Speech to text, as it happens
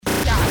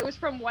it was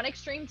from one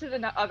extreme to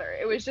the other.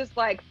 It was just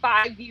like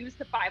 5 views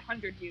to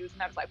 500 views.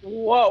 And I was like,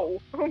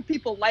 whoa,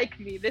 people like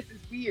me. This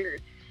is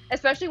weird.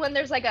 Especially when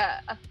there's like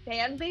a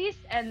fan base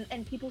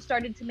and people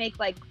started to make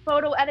like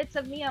photo edits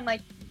of me. I'm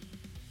like,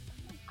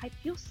 I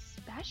feel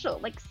special.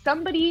 Like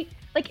somebody,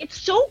 like it's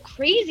so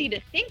crazy to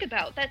think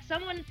about that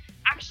someone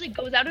actually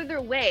goes out of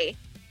their way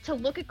to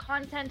look at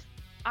content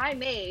I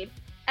made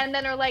and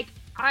then are like,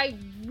 I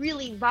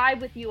really vibe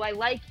with you. I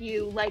like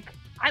you. Like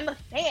I'm a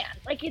fan.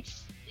 Like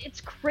it's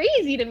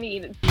crazy to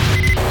me.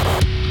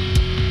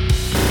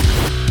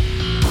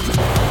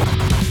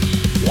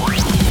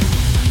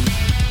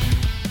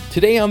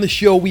 Today on the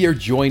show, we are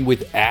joined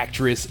with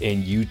actress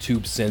and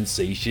YouTube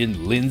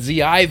sensation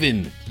Lindsay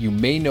Ivan. You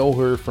may know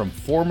her from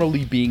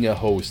formerly being a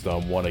host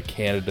on one of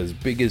Canada's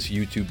biggest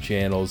YouTube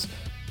channels,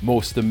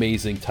 Most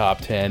Amazing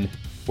Top 10,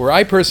 where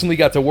I personally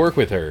got to work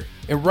with her.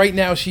 And right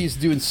now she's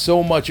doing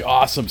so much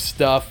awesome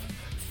stuff,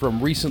 from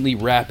recently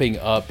wrapping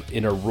up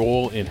in a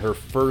role in her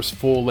first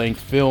full-length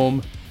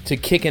film, to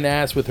kicking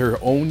ass with her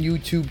own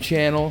YouTube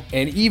channel,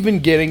 and even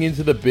getting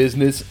into the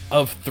business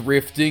of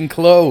thrifting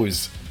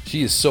clothes.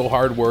 She is so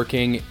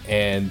hardworking,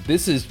 and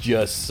this is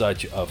just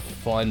such a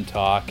fun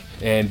talk.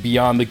 And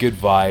beyond the good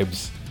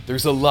vibes,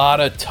 there's a lot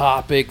of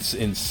topics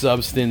and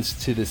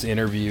substance to this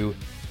interview.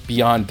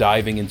 Beyond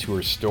diving into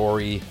her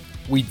story,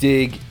 we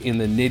dig in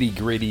the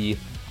nitty-gritty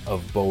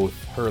of both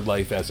her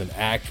life as an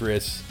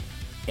actress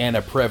and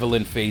a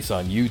prevalent face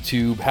on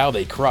YouTube, how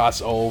they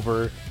cross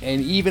over,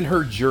 and even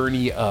her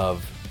journey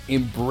of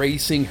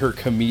embracing her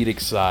comedic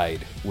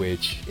side,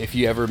 which, if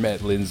you ever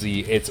met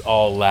Lindsay, it's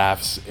all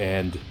laughs,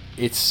 and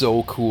it's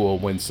so cool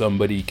when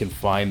somebody can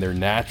find their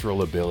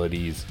natural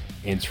abilities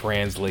and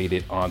translate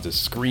it onto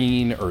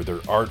screen or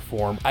their art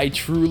form. I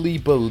truly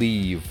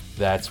believe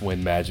that's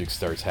when magic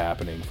starts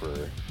happening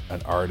for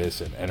an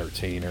artist, an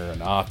entertainer,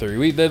 an author.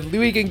 We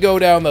can go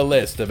down the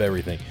list of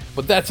everything.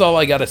 But that's all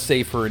I gotta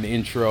say for an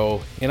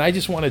intro. And I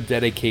just want to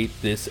dedicate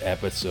this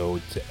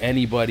episode to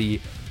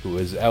anybody who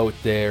is out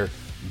there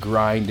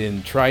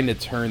grinding, trying to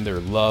turn their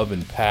love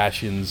and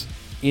passions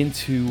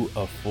into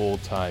a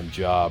full-time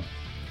job.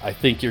 I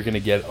think you're going to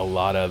get a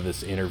lot of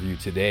this interview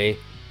today.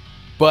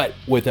 But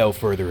without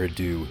further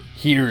ado,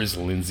 here's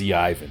Lindsay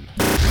Ivan.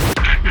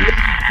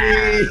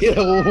 Hey,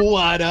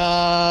 what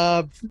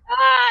up?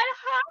 Hi,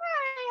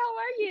 how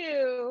are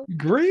you?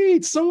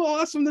 Great. So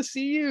awesome to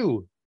see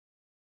you.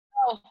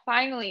 Oh,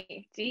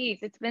 finally. Jeez,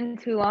 it's been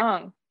too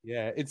long.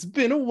 Yeah, it's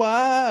been a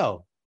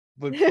while.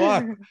 But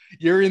fuck,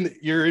 you're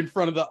in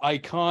front of the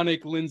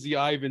iconic Lindsay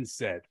Ivan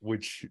set,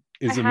 which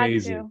is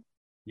amazing.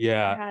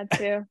 Yeah. I had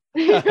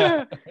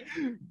to.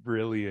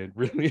 Brilliant.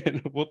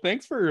 Well,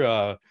 thanks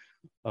for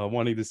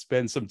wanting to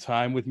spend some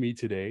time with me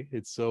today.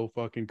 It's so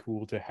fucking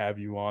cool to have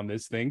you on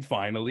this thing.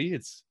 Finally,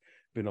 it's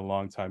been a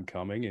long time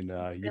coming, and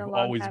you've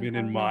always been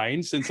in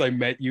mind since I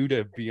met you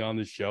to be on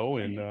the show.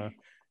 And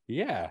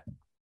yeah.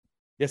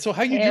 So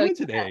how you doing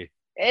today?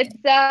 It's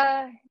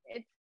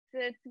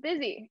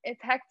busy.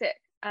 It's hectic.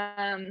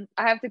 I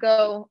have to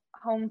go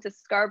home to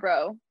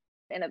Scarborough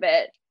in a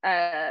bit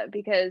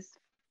because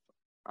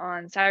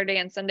on Saturday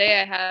and Sunday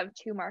I have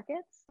 2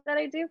 markets that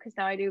I do, because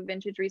now I do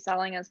vintage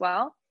reselling as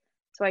well.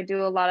 So I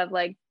do a lot of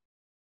like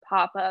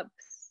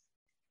pop-ups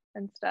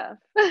and stuff.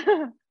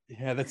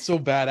 Yeah, that's so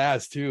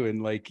badass too.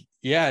 And like,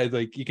 yeah,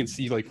 like you can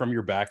see like from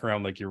your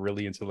background, like you're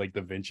really into like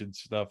the vintage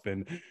stuff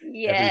and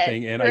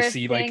everything. And I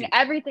see like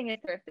everything is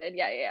thrifted.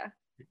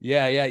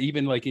 Yeah.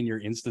 Even like in your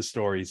Insta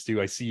stories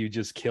too, I see you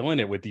just killing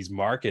it with these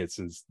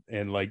markets,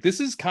 and like this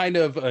is kind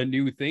of a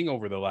new thing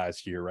over the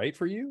last year, right?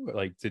 For you,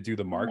 like to do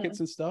the markets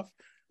and stuff.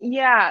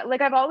 Yeah,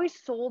 like I've always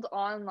sold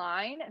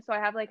online. So I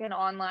have I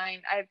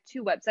have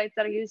 2 websites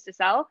that I use to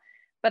sell.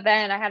 But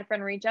then I had a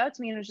friend reach out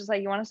to me and was just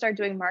like, you want to start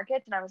doing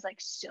markets? And I was like,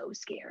 so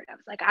scared. I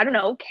was like, I don't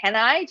know, can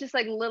I? Just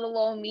like little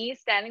old me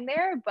standing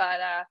there. But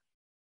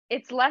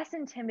it's less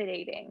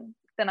intimidating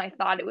than I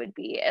thought it would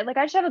be. Like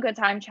I just have a good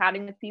time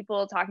chatting with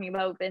people, talking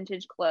about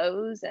vintage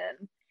clothes,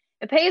 and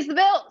it pays the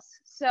bills.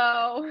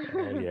 So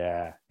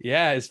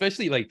yeah,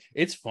 especially like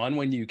it's fun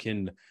when you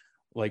can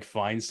like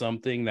find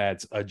something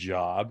that's a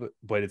job,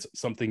 but it's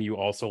something you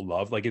also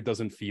love. Like it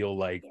doesn't feel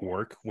like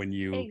work when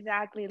you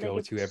go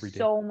to every day.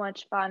 So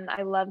much fun.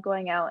 I love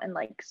going out and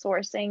like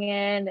sourcing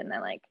it, and then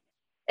like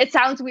it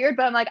sounds weird,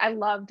 but I'm like, I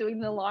love doing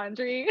the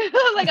laundry.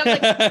 Like I'm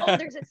like, oh,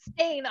 there's a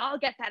stain, I'll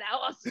get that out,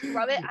 I'll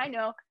scrub it. I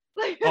know.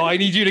 Oh, I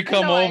need you to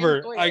come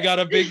over. I got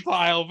a big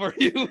pile for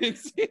you.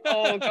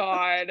 Oh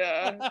God,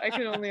 I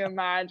can only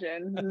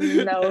imagine.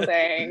 No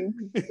thanks.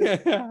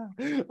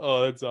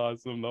 Oh, that's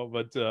awesome though.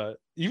 But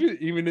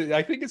even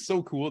I think it's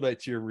so cool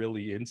that you're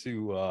really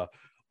into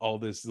all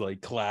this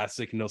like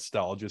classic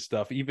nostalgia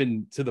stuff,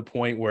 even to the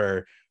point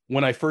where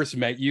when I first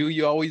met you,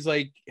 you always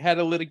like had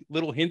a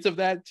little hint of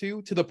that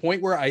too, to the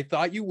point where I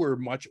thought you were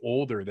much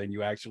older than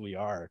you actually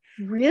are.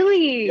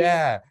 Really?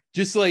 Yeah.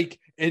 Just like,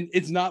 and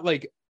it's not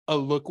like a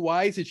look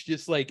wise, it's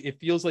just like it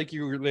feels like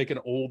you're like an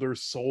older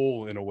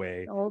soul in a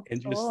way.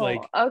 Just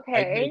like okay,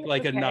 I make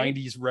like a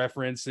 90s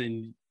reference,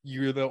 and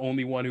you're the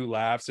only one who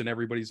laughs and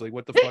everybody's like,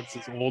 what the fuck's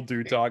this old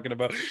dude talking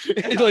about?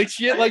 Like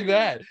shit like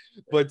that.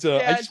 But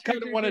I just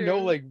kind of want to know,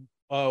 like,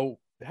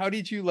 how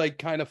did you like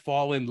kind of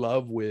fall in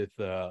love with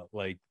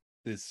like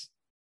this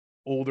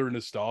older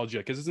nostalgia?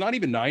 Because it's not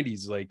even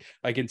 90s. Like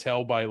I can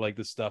tell by like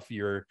the stuff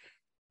you're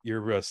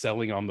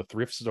selling on the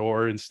thrift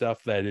store and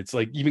stuff that it's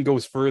like even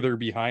goes further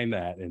behind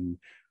that, and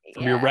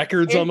from your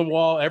records on the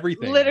wall,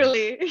 everything.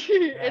 Literally,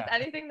 it's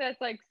anything that's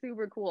like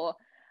super cool.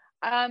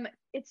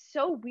 It's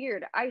so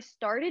weird. I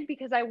started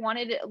because I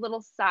wanted a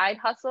little side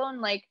hustle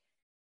in like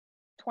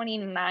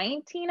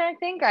 2019, I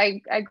think. I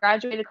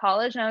graduated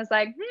college and I was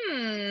like,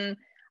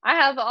 I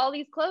have all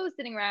these clothes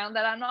sitting around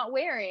that I'm not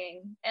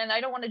wearing, and I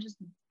don't want to just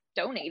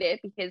donate it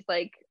because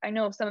like I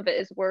know some of it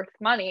is worth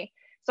money.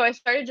 So I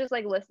started just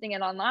like listing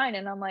it online,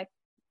 and I'm like,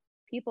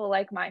 people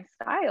like my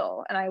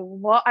style, and I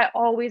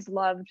always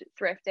loved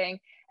thrifting,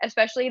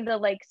 especially the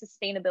like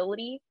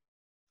sustainability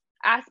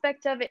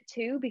aspect of it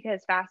too,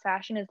 because fast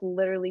fashion is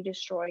literally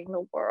destroying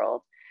the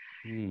world.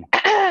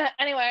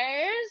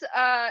 Anyways,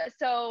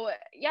 so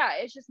yeah,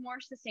 it's just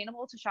more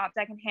sustainable to shop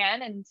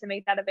secondhand and to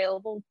make that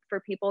available for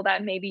people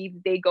that maybe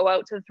they go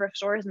out to the thrift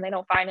stores and they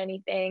don't find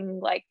anything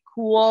like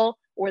cool,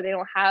 or they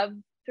don't have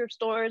thrift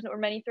stores or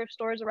many thrift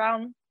stores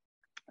around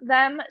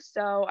them.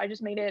 So I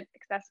just made it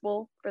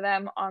accessible for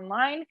them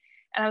online,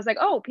 and I was like,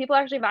 oh, people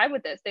actually vibe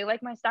with this. They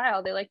like my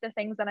style. They like the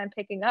things that I'm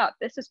picking up.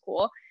 This is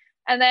cool.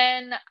 And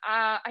then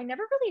I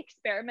never really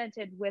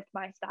experimented with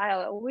my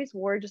style. I always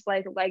wore just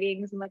like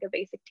leggings and like a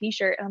basic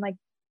t-shirt. And I'm like,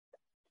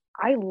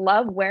 I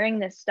love wearing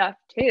this stuff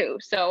too.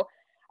 So,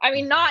 I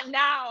mean, not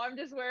now. I'm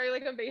just wearing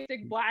like a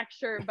basic black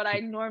shirt, but I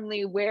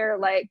normally wear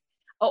like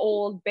an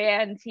old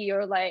band tee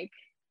or like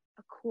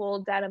a cool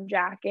denim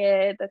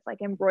jacket that's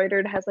like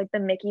embroidered, has like the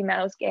Mickey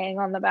Mouse gang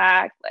on the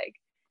back. Like,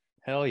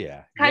 hell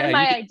yeah, kind of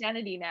my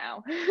identity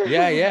now.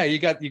 yeah, you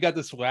got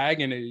the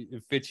swag, and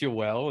it fits you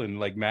well and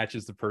like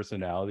matches the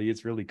personality.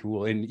 It's really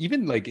cool. And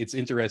even like it's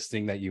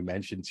interesting that you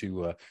mentioned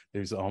too,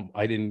 there's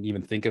I didn't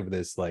even think of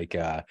this, like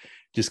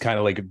just kind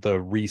of like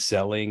the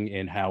reselling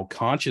and how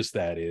conscious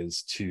that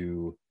is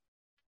to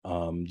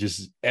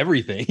just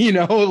everything, you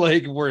know,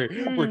 like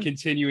we're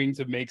continuing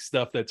to make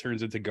stuff that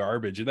turns into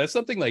garbage. And that's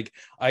something like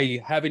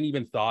I haven't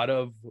even thought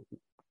of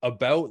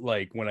about,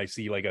 like when I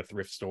see like a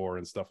thrift store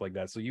and stuff like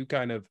that. So you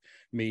kind of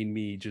made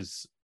me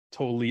just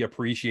totally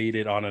appreciate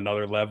it on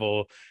another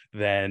level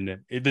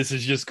than this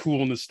is just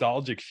cool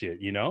nostalgic shit,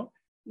 you know?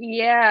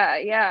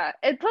 Yeah.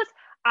 And plus,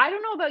 I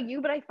don't know about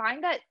you, but I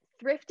find that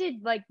thrifted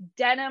like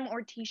denim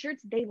or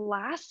t-shirts, they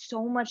last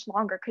so much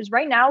longer, because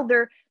right now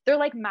they're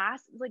like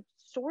mass, like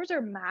stores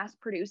are mass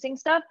producing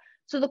stuff,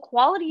 so the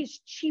quality is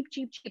cheap,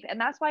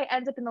 and that's why it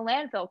ends up in the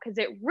landfill, because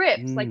it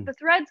rips, like the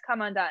threads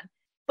come undone.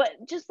 But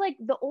just like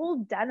the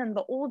old denim,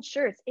 the old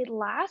shirts, it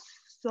lasts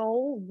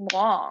so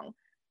long.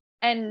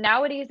 And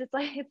nowadays it's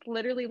like, it's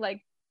literally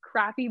like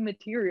crappy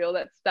material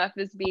that stuff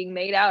is being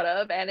made out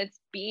of, and it's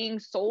being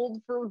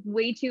sold for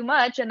way too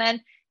much, and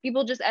then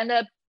people just end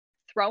up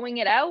throwing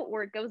it out,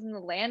 or it goes in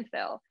the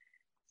landfill.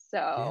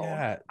 So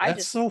yeah,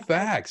 that's so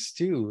facts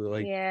too.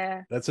 Like,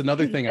 yeah, that's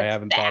another thing I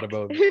haven't thought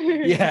about.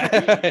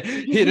 Yeah,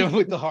 you know,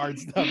 with the hard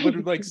stuff.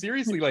 But like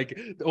seriously, like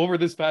over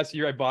this past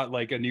year, I bought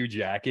like a new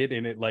jacket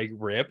and it like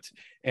ripped,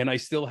 and I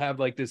still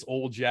have like this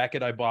old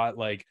jacket I bought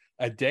like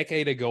a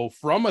decade ago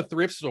from a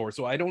thrift store.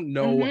 So I don't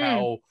know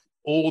how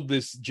old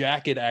this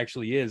jacket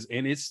actually is,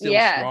 and it's still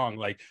strong.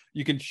 Like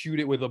you can shoot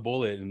it with a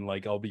bullet and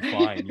like I'll be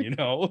fine, you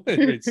know.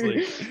 It's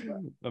like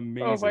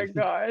amazing. Oh my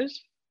gosh,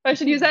 I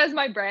should use that as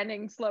my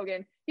branding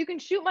slogan. You can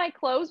shoot my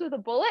clothes with a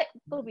bullet,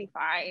 they'll be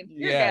fine.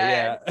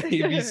 Yeah.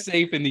 You'd be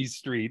safe in these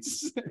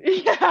streets.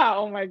 Yeah,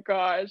 oh my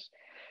gosh.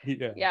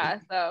 Yeah,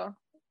 so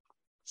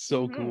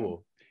mm-hmm.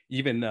 Cool.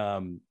 Even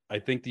I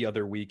think the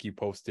other week you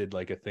posted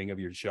like a thing of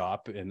your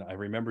shop, and I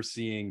remember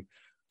seeing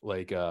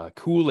like a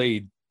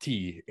Kool-Aid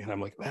tea, and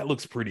I'm like, that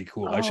looks pretty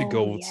cool. I should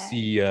go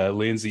see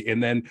Lindsay.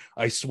 And then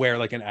I swear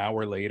like an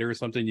hour later or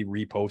something, you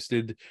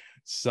reposted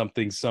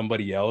something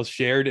somebody else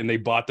shared, and they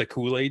bought the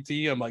Kool-Aid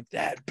tea. I'm like,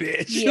 that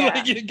bitch. Yeah.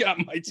 Like, you got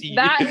my tea.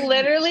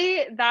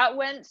 That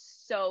went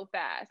so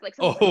fast. Like,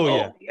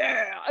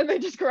 yeah, and they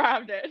just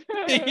grabbed it.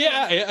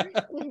 yeah.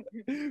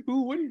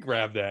 Who wouldn't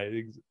grab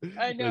that?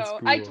 I know.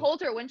 Cool. I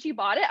told her when she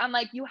bought it, I'm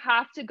like, you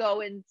have to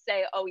go and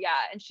say, oh yeah.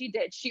 And she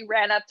did. She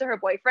ran up to her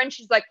boyfriend.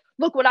 She's like,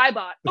 look what I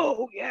bought.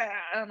 Oh yeah.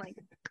 And I'm like,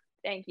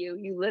 thank you.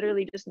 You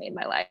literally just made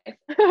my life.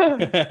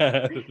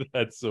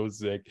 That's so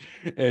sick.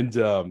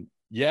 And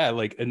yeah,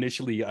 like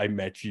initially I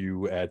met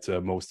you at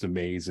Most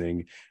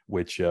Amazing,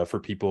 which for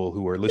people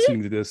who are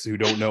listening to this who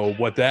don't know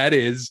what that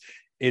is,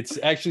 it's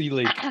actually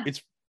like,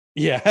 it's,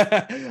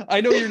 yeah,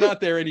 I know you're not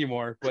there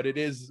anymore, but it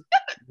is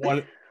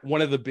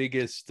one of the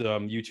biggest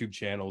YouTube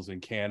channels in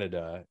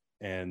Canada.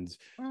 And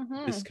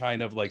this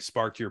kind of like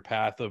sparked your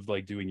path of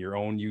like doing your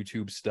own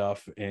YouTube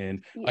stuff.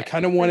 And I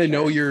kind of want to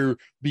know your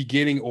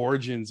beginning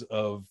origins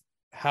of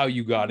how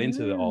you got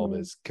into all Mm.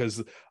 this,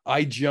 because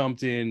I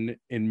jumped in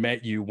and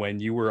met you when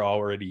you were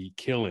already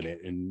killing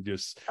it and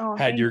just Oh,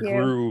 had thank your you.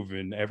 groove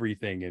and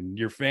everything and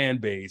your fan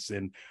base.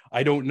 And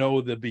I don't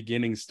know the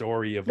beginning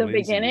story of The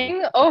Lindsay. beginning?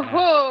 Yeah.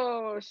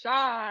 Oh,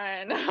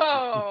 Sean.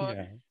 Oh.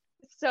 Yeah.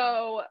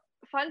 So,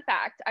 fun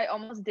fact, I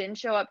almost didn't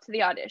show up to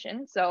the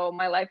audition, so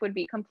my life would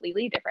be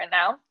completely different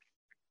now.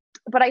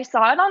 But I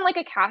saw it on like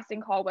a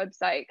casting call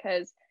website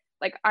because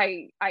like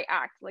I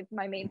act, like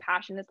my main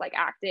passion is like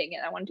acting,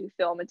 and I want to do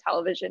film and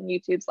television.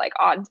 YouTube's like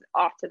on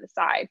off to the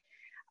side.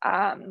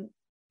 Um,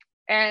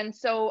 and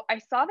so I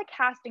saw the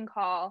casting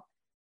call,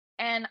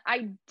 and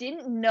I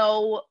didn't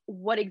know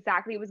what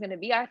exactly it was going to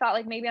be. I thought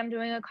like maybe I'm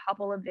doing a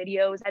couple of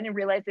videos. I didn't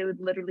realize it would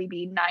literally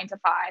be 9 to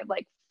 5,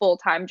 like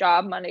full-time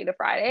job, Monday to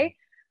Friday.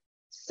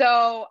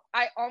 So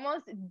I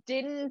almost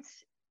didn't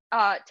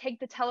take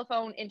the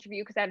telephone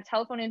interview because I had a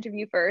telephone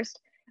interview first.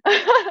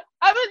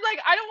 I was like,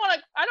 I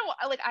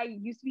don't like, I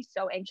used to be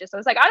so anxious. I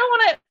was like, I don't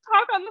want to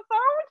talk on the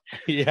phone,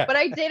 Yeah. but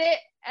I did it.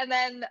 And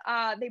then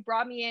they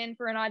brought me in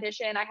for an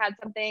audition. I had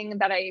something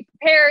that I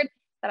prepared,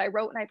 that I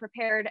wrote and I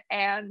prepared.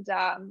 And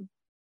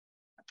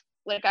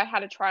like I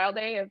had a trial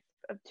day of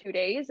 2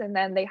 days, and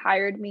then they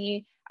hired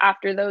me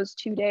after those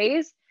 2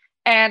 days.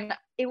 And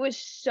it was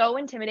so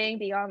intimidating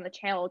being on the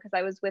channel because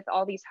I was with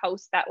all these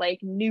hosts that like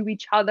knew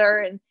each other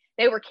and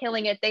they were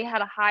killing it. They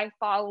had a high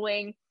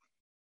following.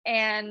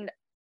 And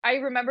I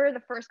remember the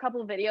first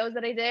couple of videos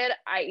that I did,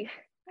 I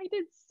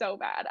did so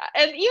bad.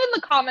 And even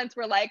the comments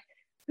were like,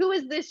 who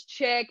is this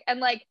chick? And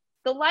like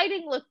the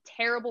lighting looked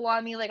terrible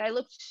on me. Like I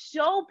looked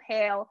so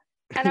pale.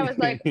 And I was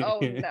like, oh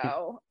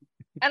no.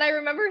 And I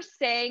remember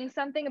saying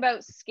something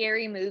about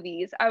scary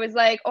movies. I was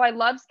like, oh, I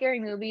love scary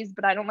movies,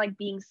 but I don't like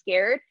being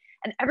scared.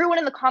 And everyone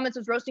in the comments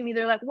was roasting me.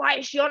 They're like, why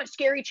is she on a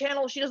scary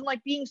channel? She doesn't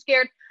like being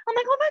scared. I'm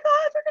like, oh my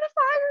God, they're going to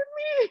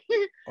fire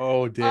me.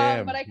 Oh, But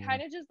damn. I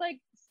kind of just like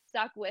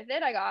stuck with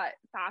it. I got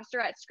faster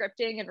at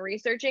scripting and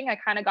researching. I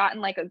kind of got in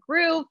like a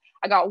groove.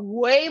 I got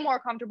way more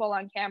comfortable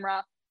on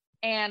camera.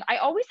 And I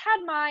always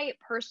had my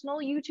personal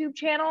YouTube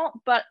channel,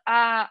 but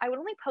I would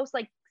only post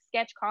like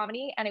sketch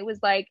comedy, and it was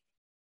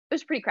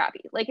pretty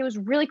crappy. Like it was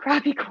really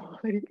crappy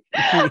quality.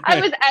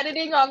 I was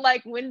editing on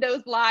like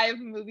Windows Live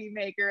Movie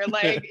Maker.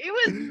 Like it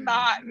was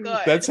not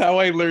That's good. how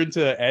I learned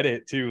to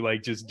edit too,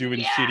 like just doing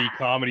Yeah. shitty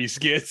comedy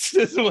skits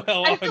as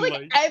well. I feel On,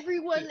 like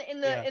everyone in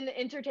yeah. the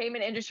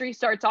entertainment industry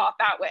starts off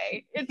that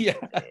way. It's Yeah.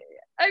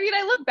 I mean,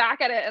 I look back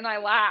at it and I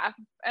laugh,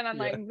 and I'm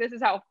Yeah. like, this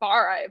is how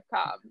far I've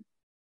come.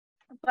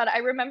 But I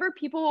remember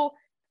people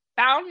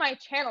found my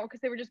channel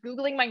because they were just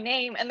Googling my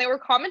name, and they were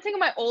commenting on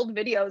my old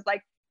videos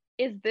like,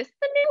 is this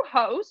the new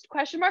host?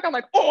 Question mark. I'm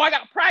like, oh, I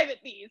gotta private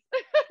these.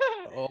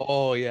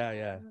 Oh, yeah,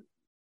 yeah.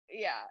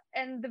 Yeah.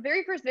 And the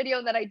very first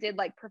video that I did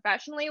like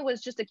professionally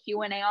was just a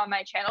Q&A on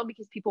my channel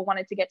because people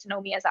wanted to get to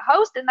know me as a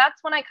host. And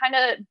that's when I kind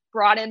of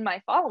brought in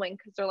my following,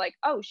 because they're like,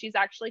 oh, she's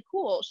actually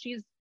cool.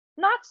 She's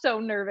not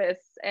so nervous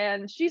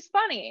and she's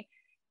funny.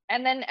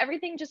 And then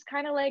everything just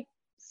kind of like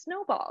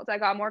snowballed. I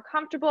got more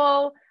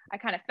comfortable. I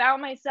kind of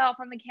found myself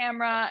on the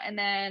camera. And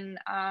then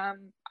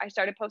I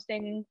started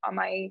posting on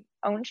my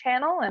own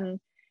channel, and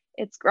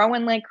it's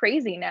growing like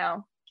crazy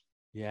now.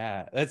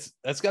 Yeah, that's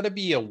got to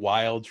be a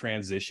wild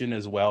transition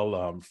as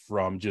well,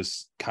 from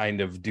just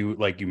kind of do,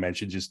 like you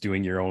mentioned, just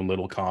doing your own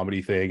little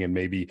comedy thing, and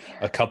maybe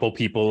a couple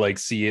people like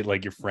see it,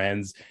 like your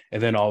friends,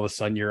 and then all of a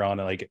sudden you're on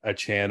like a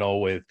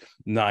channel with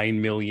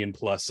 9 million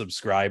plus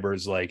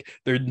subscribers. Like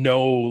there's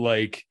no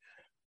like,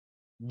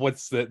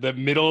 what's the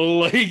middle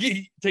like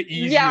to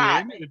ease you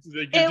in? It's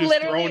like you're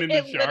just thrown in the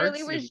sharks.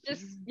 Literally was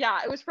just,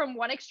 yeah, it was from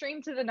one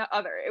extreme to the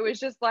other. It was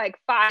just like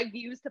 5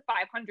 views to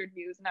 500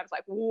 views, and I was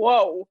like,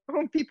 whoa,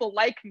 people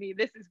like me.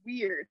 This is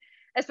weird.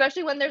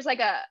 Especially when there's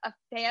like a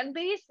fan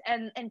base,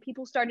 and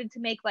people started to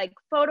make like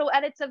photo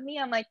edits of me.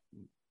 I'm like,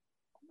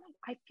 oh,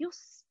 I feel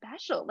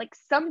special. Like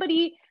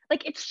somebody,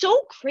 like it's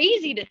so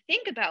crazy to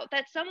think about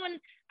that someone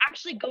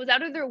actually goes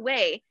out of their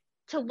way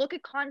to look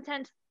at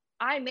content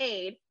I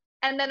made,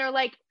 and then are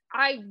like,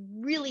 I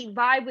really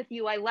vibe with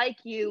you. I like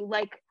you.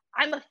 Like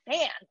I'm a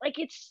fan. Like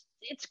it's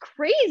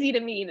crazy to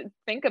me to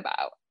think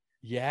about.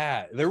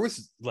 Yeah, there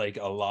was like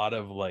a lot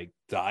of like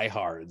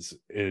diehards,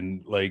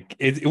 and like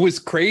it was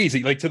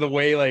crazy, like to the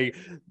way like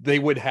they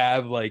would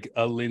have like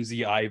a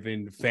Lindsay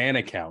Ivan fan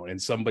account,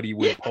 and somebody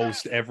would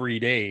post every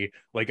day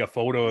like a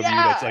photo of you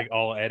that's like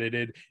all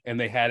edited, and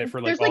they had it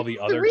for like There's all like the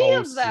other 3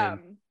 hosts. of them.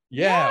 And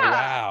yeah,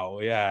 wow,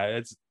 yeah,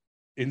 it's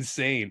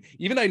insane.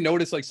 Even I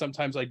noticed like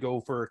sometimes I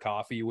go for a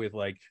coffee with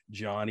like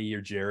Johnny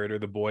or Jared or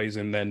the boys,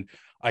 and then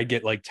I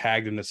get like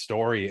tagged in the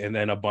story, and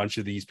then a bunch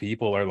of these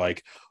people are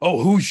like,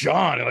 oh, who's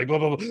John? And like blah,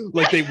 blah, blah.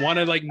 Like they want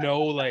to like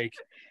know like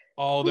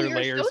all their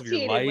layers of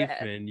your life.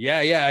 With. And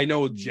yeah, I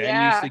know Jen used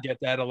Yeah. to get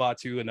that a lot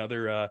too,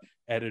 another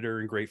editor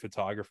and great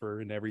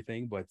photographer and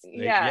everything. But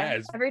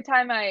every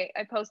time I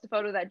post a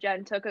photo that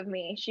Jen took of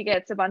me, she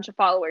gets a bunch of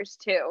followers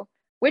too,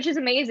 which is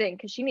amazing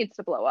because she needs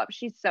to blow up.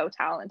 She's so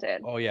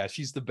talented. Oh yeah,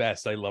 she's the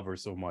best. I love her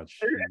so much.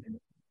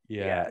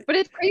 Yeah. But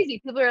it's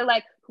crazy. People are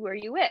like, who are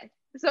you with?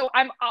 So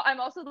I'm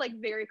also like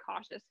very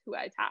cautious who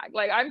I tag.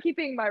 Like I'm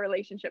keeping my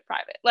relationship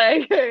private.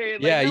 Like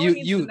Yeah, no one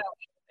needs to know.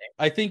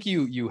 I think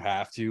you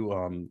have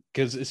to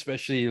because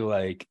especially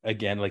like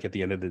again like at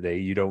the end of the day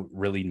you don't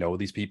really know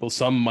these people.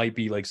 Some might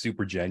be like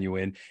super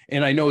genuine,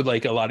 and I know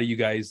like a lot of you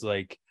guys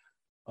like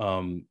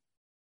um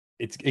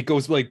it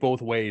goes like both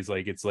ways.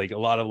 Like it's like a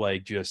lot of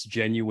like just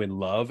genuine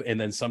love,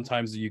 and then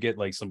sometimes you get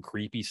like some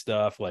creepy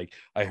stuff. Like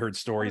I heard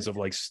stories of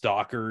like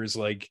stalkers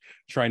like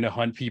trying to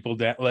hunt people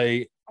down.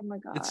 Like Oh my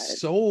god.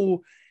 it's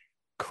so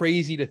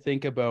crazy to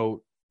think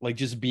about like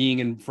just being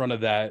in front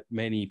of that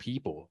many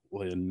people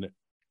and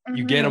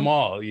you get them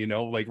all, you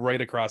know, like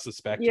right across the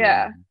spectrum.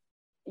 Yeah.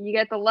 You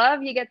get the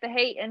love, you get the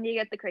hate, and you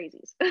get the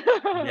crazies.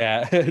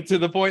 Yeah, to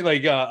the point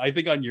like I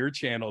think on your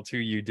channel too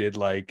you did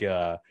like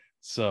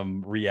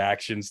some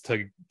reactions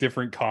to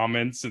different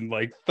comments and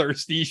like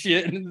thirsty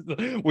shit,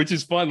 which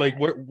is fun. Like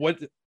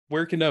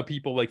where can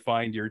people like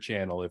find your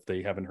channel if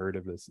they haven't heard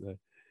of this?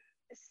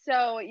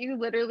 So you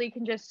literally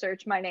can just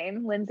search my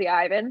name, Lindsay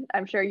Ivan.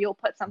 I'm sure you'll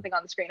put something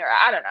on the screen, or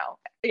I don't know.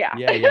 Yeah.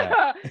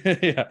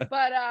 Yeah.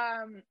 But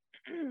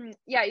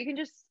yeah, you can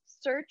just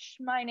search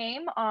my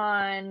name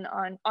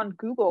on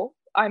Google.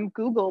 I'm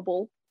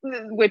Googleable,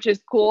 which is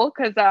cool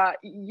because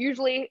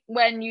usually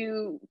when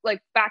you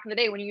like back in the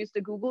day when you used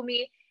to Google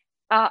me,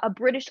 a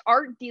British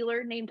art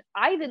dealer named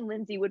Ivan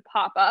Lindsay would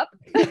pop up.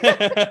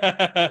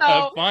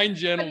 So, fine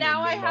gentleman. But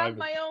now I have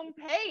my own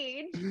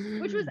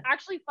page, which was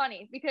actually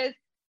funny because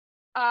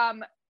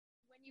when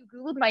you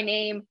Googled my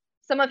name,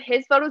 some of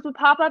his photos would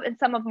pop up and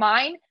some of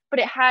mine, but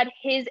it had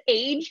his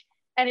age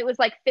and it was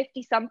like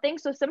 50 something.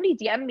 So somebody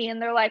DM'd me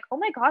and they're like, "Oh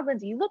my God,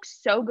 Lindsay, you look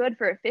so good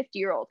for a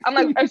 50-year-old." I'm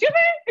like, "Excuse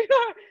me?"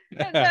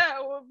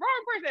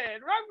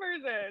 Wrong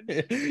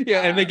person.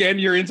 Yeah, and again,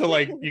 you're into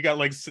like you got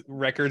like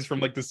records from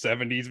like the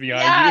 70s behind you.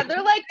 Yeah,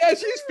 they're like, yeah,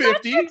 she's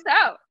 50. That checks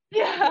out.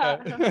 Yeah.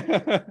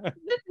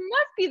 This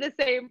must be the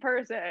same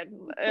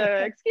person.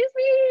 Excuse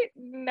me?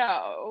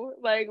 No.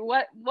 Like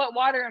what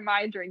water am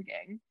I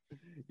drinking?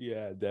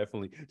 Yeah,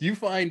 definitely. Do you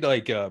find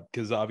like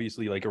because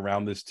obviously like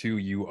around this too,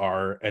 you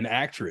are an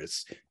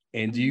actress.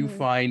 And do you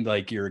find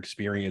like your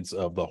experience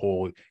of the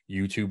whole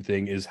YouTube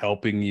thing is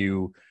helping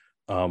you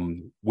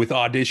with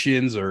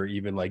auditions or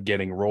even like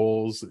getting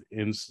roles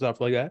and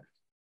stuff like that?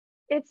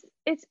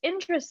 It's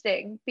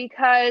interesting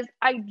because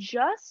I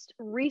just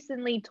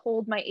recently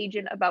told my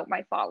agent about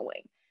my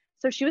following.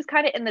 So she was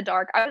kind of in the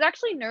dark. I was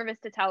actually nervous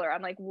to tell her.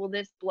 I'm like, will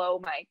this blow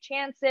my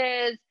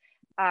chances?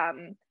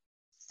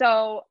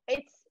 So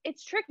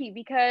it's tricky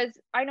because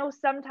I know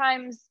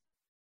sometimes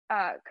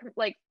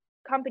like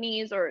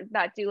companies or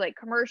that do like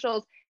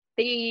commercials,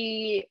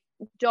 they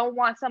don't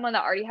want someone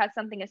that already has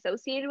something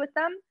associated with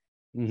them.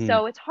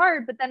 So it's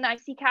hard, but then I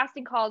see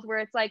casting calls where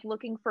it's like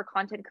looking for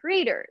content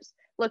creators,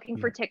 looking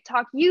for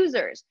TikTok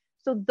users.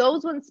 So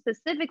those ones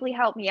specifically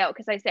help me out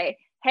because I say,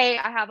 hey,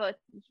 I have a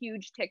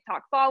huge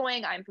TikTok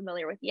following. I'm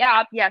familiar with the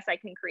app. Yes, I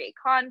can create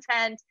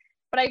content.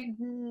 But I've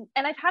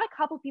had a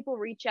couple people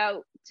reach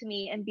out to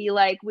me and be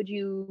like, would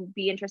you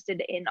be interested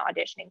in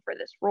auditioning for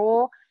this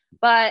role?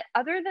 But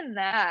other than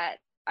that,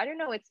 I don't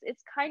know.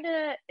 It's kind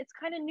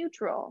of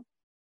neutral.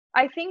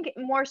 I think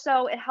more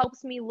so it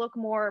helps me look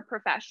more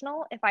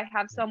professional if I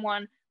have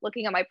someone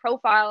looking at my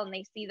profile and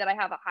they see that I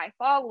have a high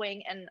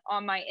following and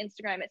on my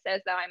Instagram it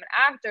says that I'm an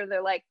actor.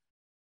 They're like,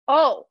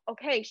 "Oh,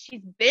 okay,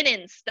 she's been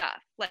in stuff.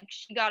 Like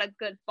she got a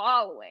good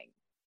following."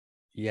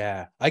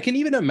 Yeah, I can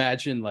even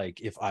imagine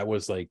like if I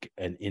was like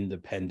an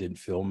independent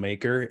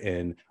filmmaker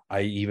and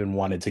I even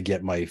wanted to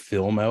get my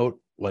film out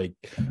like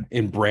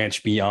and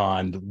branch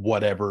beyond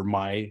whatever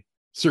my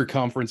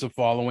circumference of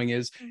following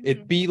is,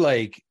 it'd be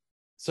like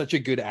such a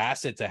good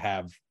asset to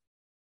have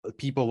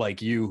people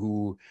like you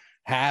who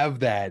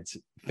have that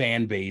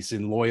fan base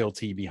and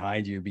loyalty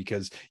behind you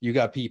because you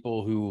got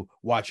people who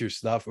watch your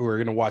stuff who are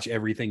going to watch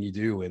everything you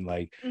do. And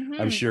like,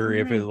 I'm sure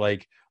if it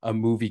like a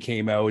movie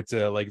came out,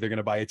 like they're going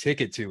to buy a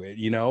ticket to it,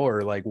 you know,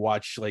 or like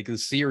watch like a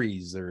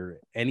series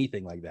or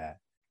anything like that.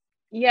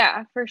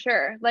 Yeah, for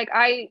sure. Like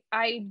I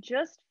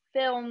just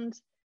filmed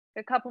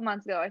a couple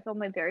months ago. I filmed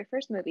my very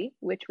first movie,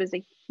 which was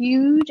a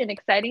huge and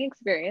exciting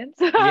experience.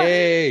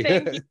 Yay.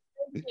 Thank you.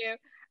 Thank you.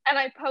 And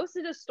I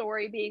posted a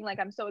story being like,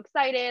 I'm so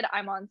excited.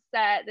 I'm on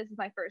set. This is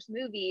my first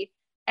movie.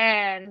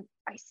 And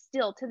I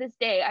still, to this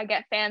day, I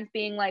get fans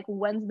being like,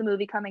 when's the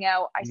movie coming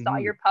out? I saw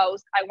your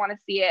post. I want to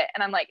see it.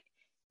 And I'm like,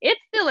 it's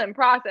still in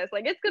process.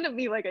 Like, it's going to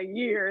be like a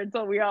year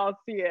until we all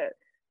see it.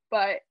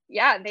 But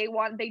yeah, they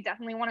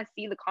definitely want to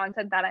see the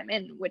content that I'm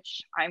in,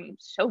 which I'm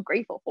so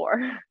grateful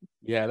for.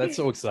 Yeah, that's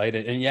so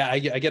exciting. And yeah, I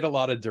get a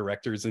lot of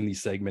directors in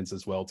these segments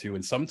as well too.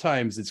 And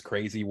sometimes it's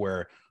crazy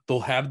where they'll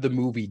have the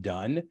movie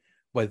done,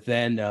 but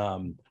then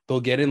they'll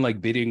get in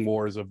like bidding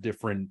wars of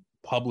different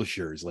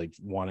publishers like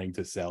wanting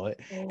to sell it.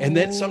 And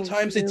then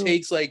sometimes it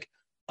takes like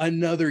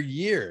another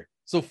year.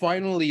 So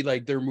finally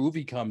like their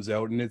movie comes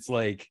out and it's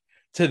like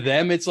to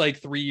them it's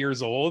like 3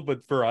 years old,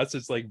 but for us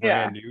it's like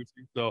brand new.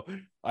 So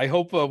I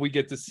hope we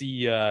get to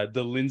see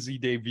the Lindsay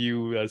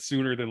debut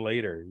sooner than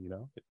later, you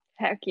know.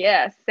 Heck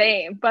yeah,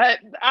 same. But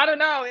I don't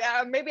know.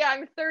 Yeah, maybe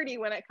I'm 30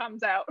 when it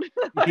comes out.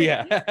 Like,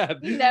 Yeah.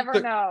 you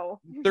never know.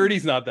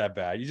 30's not that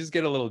bad. You just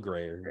get a little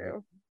grayer.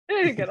 True.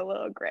 I get a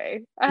little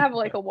gray. I have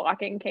like a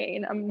walking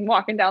cane. I'm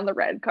walking down the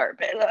red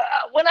carpet.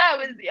 When I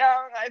was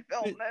young, I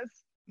filmed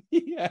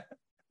this. Yeah.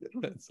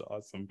 That's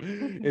awesome.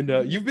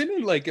 And you've been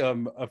in like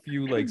a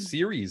few like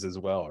series as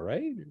well,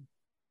 right?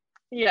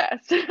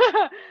 Yes.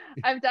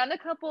 I've done a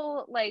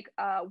couple like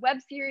web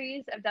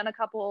series. I've done a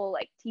couple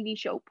like TV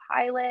show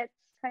pilots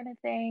kind of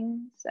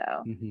thing. So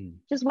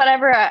just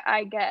whatever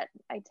I get,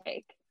 I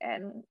take,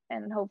 and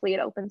hopefully it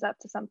opens up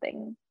to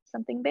something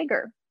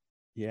bigger.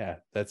 Yeah,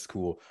 that's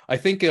cool. I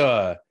think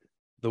the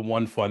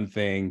one fun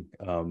thing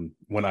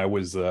when I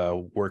was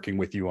working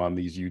with you on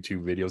these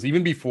YouTube videos,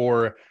 even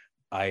before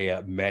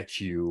I met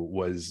you,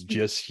 was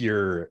just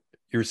your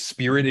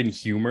spirit and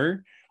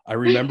humor. I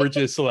remember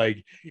just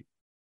like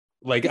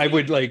I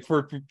would like,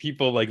 for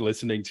people like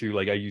listening to,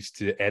 like I used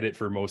to edit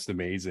for Most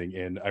Amazing,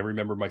 and I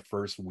remember my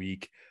first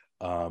week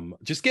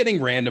just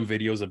getting random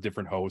videos of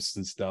different hosts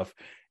and stuff,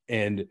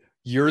 and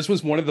yours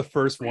was one of the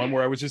first one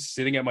where I was just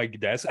sitting at my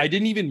desk. I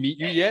didn't even meet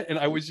you yet, and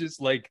I was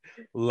just like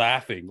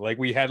laughing. Like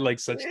we had like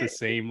such the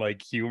same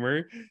like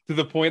humor, to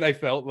the point I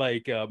felt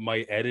like my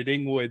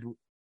editing would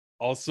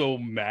also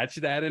match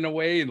that in a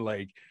way, and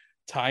like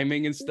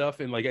timing and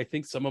stuff. And like I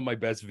think some of my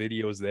best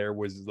videos there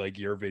was like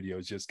your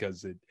videos, just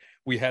because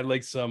we had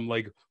like some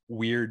like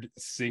weird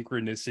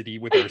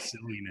synchronicity with our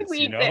silliness.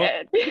 We you know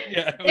did.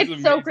 Yeah, it's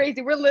amazing. So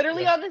crazy. We're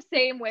literally on the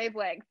same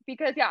wavelength,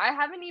 because I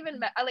hadn't even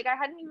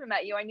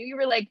met you. I knew you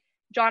were like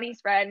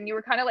Johnny's friend. You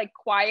were kind of like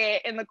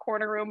quiet in the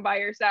corner room by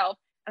yourself.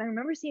 And I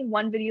remember seeing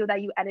one video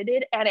that you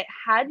edited, and it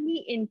had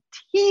me in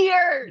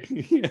tears.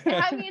 It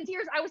had me in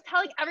tears. I was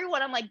telling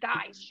everyone, I'm like,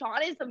 guys,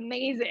 Sean is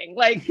amazing.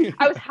 Like,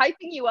 I was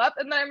hyping you up.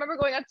 And then I remember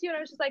going up to you and I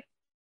was just like,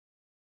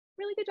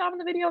 really good job in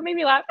the video. It made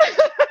me laugh.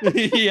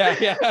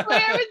 Yeah.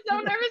 Like, I was so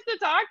nervous to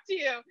talk to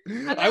you.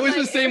 Then, I was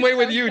like, the same way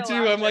with you too.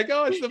 laughter. I'm like,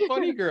 oh, it's the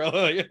funny girl.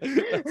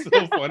 That's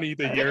so funny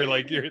to hear.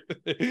 Like you're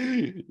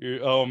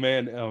oh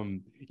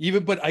man.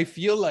 Even, but I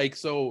feel like,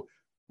 so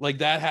like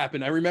that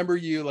happened. I remember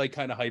you like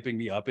kind of hyping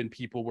me up, and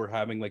people were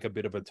having like a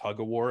bit of a tug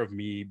of war of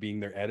me being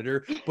their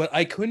editor, but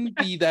I couldn't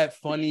be that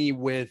funny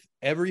with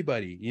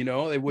everybody.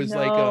 It was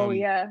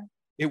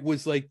it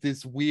was like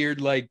this weird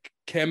like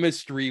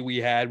chemistry we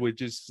had with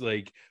just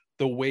like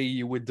the way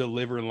you would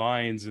deliver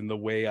lines and the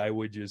way I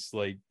would just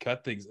like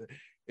cut things.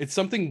 It's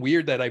something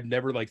weird that I've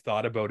never like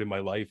thought about in my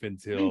life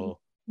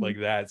until like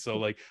that. So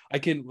like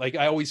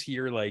I always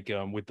hear like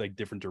with like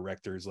different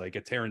directors, like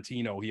a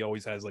Tarantino, he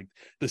always has like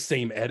the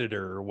same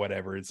editor or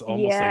whatever. It's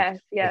almost I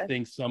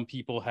think some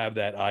people have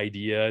that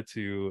idea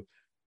to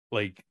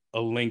like a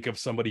link of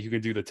somebody who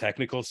can do the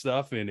technical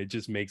stuff, and it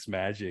just makes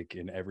magic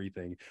and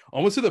everything,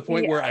 almost to the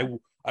point where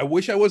I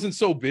wish I wasn't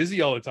so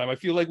busy all the time. I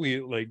feel like we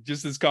like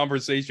just this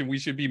conversation, we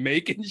should be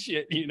making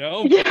shit,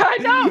 Yeah, I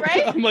know,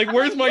 right? I'm like,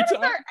 where's my time?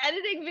 Start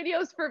editing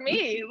videos for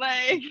me,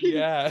 like.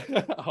 Yeah.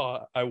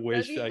 Oh, I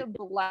wish. That'd be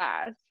a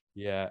blast.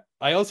 Yeah,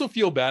 I also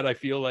feel bad. I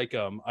feel like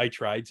I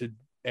tried to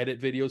edit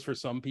videos for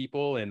some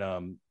people,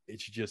 and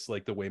it's just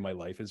like the way my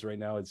life is right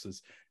now. It's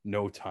just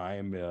no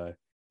time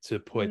to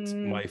put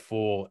my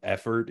full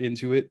effort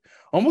into it,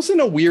 almost in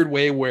a weird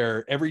way,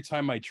 where every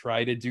time I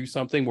try to do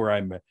something where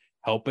I'm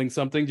helping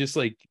something, just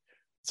like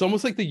it's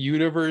almost like the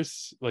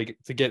universe, like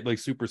to get like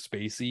super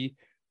spacey,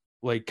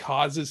 like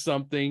causes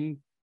something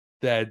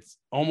that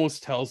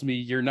almost tells me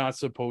you're not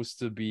supposed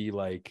to be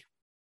like,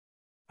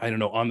 I don't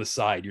know, on the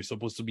side. You're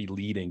supposed to be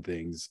leading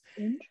things,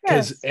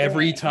 because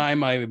every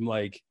time I'm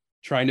like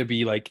trying to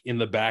be like in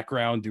the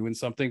background doing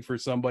something for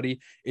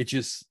somebody, it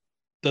just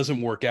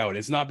doesn't work out.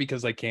 It's not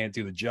because I can't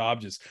do the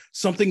job, just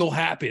something will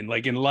happen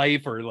like in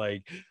life, or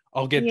like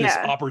I'll get this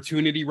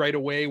opportunity right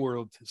away where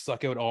it'll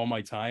suck out all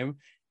my time.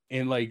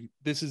 And like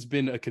this has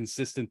been a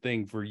consistent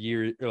thing for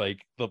years,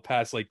 like the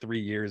past like 3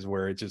 years,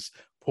 where it just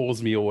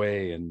pulls me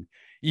away. And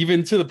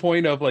even to the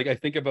point of like I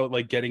think about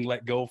like getting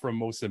let go from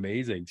Most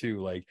Amazing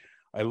too. Like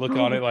I look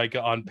on it like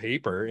on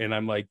paper, and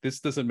I'm like, this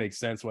doesn't make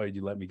sense. Why did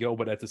you let me go?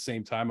 But at the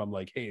same time, I'm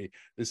like, hey,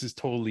 this is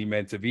totally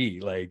meant to be.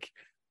 Like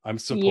I'm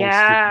supposed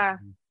to,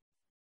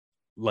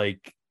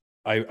 like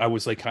I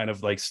was like kind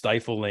of like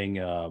stifling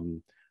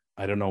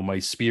I don't know, my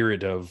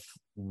spirit of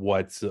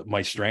what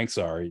my strengths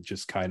are,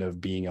 just kind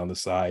of being on the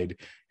side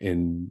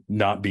and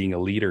not being a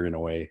leader in a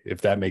way,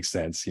 if that makes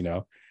sense.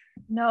 No,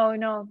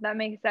 that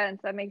makes sense.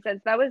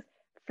 That was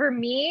for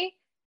me,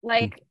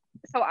 like,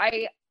 so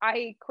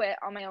I quit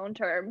on my own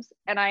terms,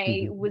 and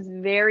I was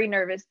very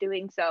nervous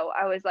doing so.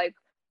 I was like,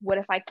 what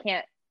if I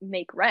can't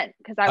make rent?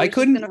 Because I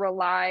couldn't just gonna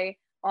rely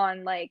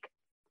on like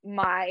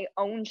my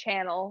own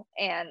channel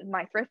and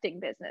my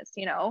thrifting business,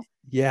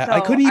 Yeah, so I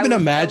couldn't even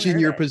imagine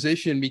your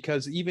position,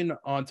 because even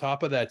on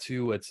top of that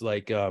too, it's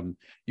like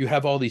you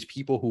have all these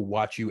people who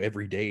watch you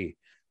every day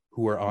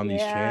who are on these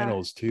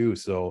channels too.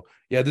 So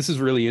yeah, this is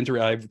really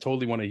interesting. I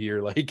totally want to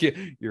hear like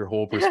your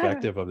whole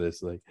perspective of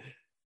this. Like,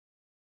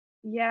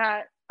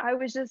 yeah, I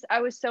was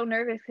so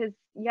nervous because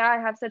I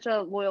have such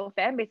a loyal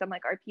fan base. I'm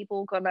like, are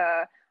people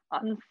gonna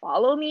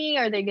unfollow me?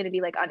 Are they going to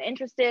be like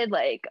uninterested?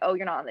 Like, oh,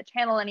 you're not on the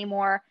channel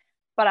anymore.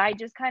 But I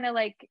just kind of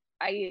like,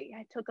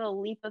 I took a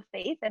leap of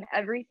faith and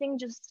everything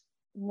just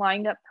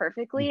lined up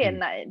perfectly. Mhm.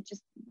 And that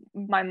just,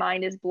 my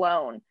mind is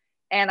blown.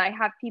 And I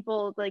have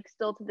people like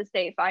still to this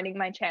day finding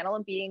my channel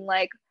and being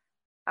like,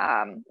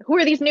 who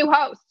are these new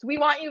hosts? We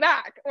want you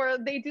back. Or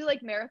they do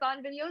like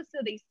marathon videos.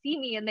 So they see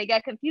me and they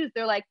get confused.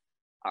 They're like,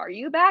 are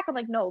you back? I'm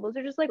like, no, those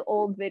are just like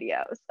old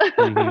videos.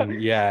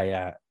 Mhm.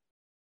 Yeah.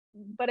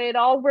 But it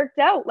all worked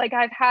out. Like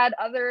I've had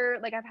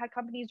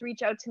companies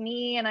reach out to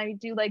me and I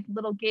do like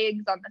little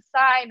gigs on the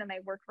side and I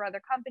work for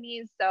other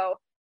companies. So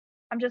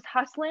I'm just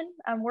hustling.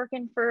 I'm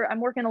working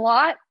a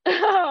lot.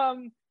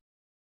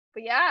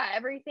 But yeah,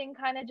 everything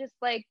kind of just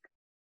like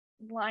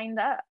lined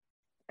up.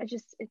 It's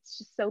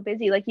just so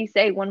busy. Like you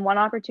say, when one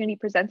opportunity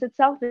presents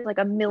itself, it's like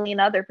a million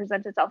other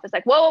presents itself. It's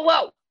like, whoa,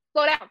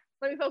 slow down.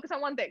 Let me focus on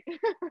one thing.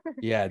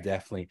 Yeah,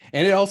 definitely.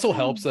 And it also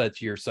helps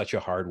that you're such a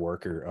hard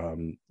worker.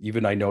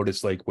 Even I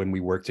noticed like when we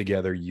worked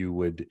together, you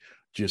would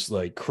just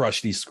like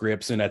crush these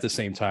scripts, and at the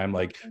same time,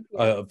 like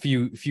a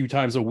few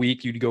times a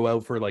week, you'd go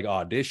out for like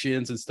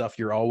auditions and stuff.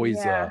 You're always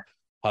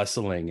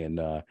hustling,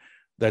 and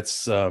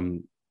that's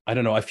I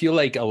don't know. I feel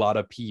like a lot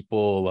of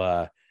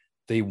people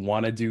they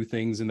want to do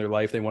things in their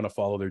life, they want to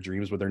follow their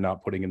dreams, but they're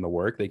not putting in the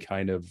work. They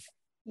kind of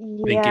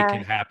think it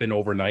can happen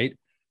overnight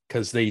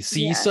because they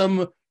see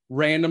some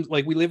random,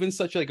 like we live in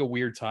such like a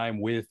weird time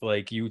with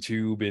like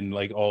YouTube and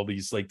like all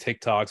these like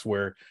TikToks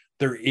where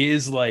there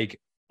is like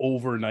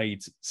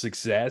overnight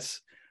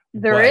success.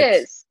 There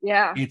is.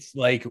 Yeah. It's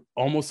like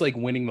almost like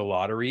winning the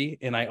lottery.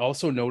 And I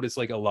also noticed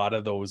like a lot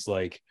of those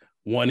like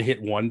one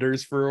hit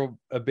wonders for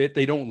a bit,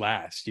 they don't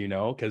last, you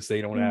know, because they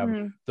don't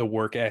have the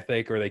work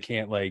ethic, or they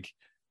can't like,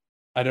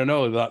 I don't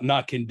know,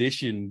 not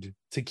conditioned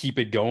to keep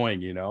it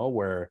going, you know,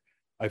 where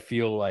I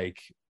feel like,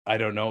 I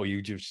don't know,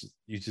 you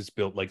just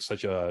built like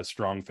such a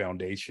strong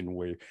foundation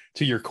where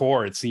to your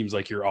core, it seems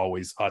like you're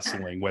always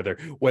hustling, whether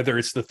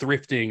it's the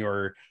thrifting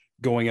or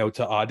going out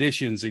to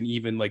auditions, and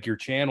even like your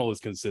channel is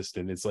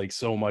consistent. It's like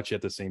so much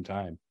at the same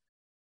time.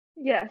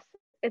 Yes,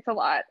 it's a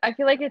lot. I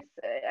feel like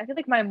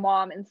my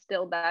mom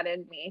instilled that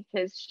in me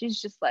because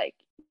she's just like,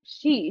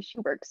 she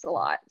works a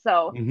lot.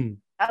 So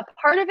a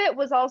part of it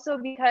was also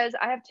because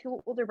I have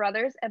two older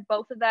brothers and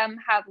both of them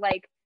have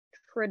like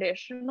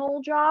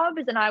traditional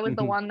jobs, and I was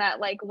the one that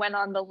like went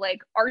on the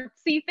like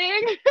artsy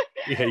thing.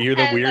 Yeah, you're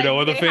the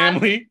weirdo of the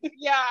family.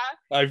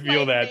 I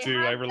feel like, that too.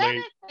 I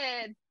relate.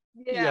 Benefits.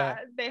 Yeah,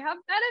 they have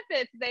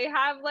benefits. They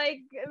have like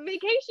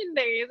vacation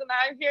days, and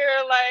I'm here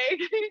like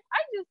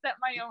I just set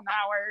my own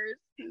hours,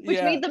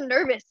 which made them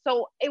nervous.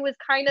 So it was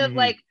kind of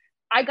like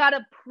I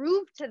gotta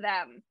prove to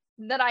them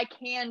that I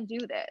can do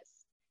this.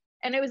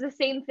 And it was the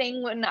same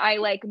thing when I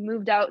like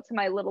moved out to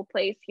my little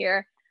place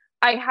here.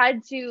 I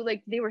had to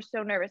like, they were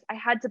so nervous. I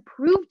had to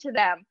prove to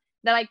them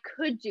that I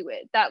could do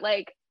it, that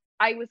like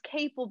I was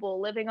capable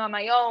living on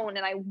my own,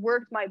 and I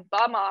worked my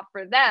bum off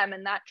for them,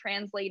 and that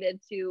translated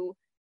to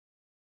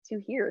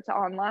here, to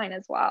online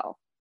as well.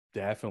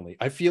 Definitely.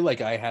 I feel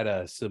like I had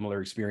a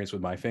similar experience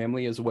with my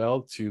family as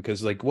well too,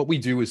 because like what we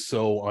do is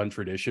so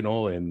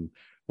untraditional, and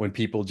when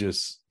people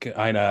just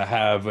kind of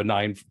have a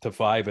 9 to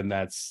 5 and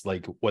that's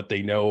like what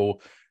they know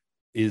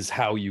is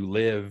how you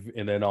live,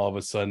 and then all of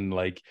a sudden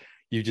like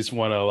you just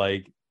want to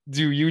like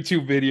do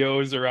YouTube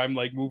videos, or I'm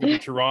like moving to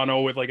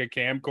Toronto with like a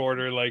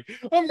camcorder, like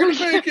I'm gonna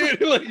make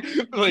it,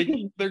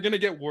 like they're gonna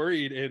get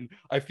worried. And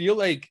I feel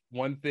like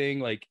one thing,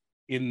 like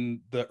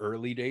in the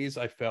early days,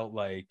 I felt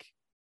like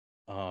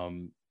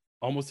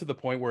almost to the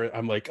point where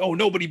I'm like, oh,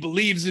 nobody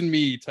believes in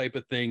me type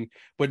of thing.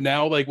 But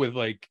now like with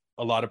like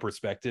a lot of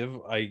perspective,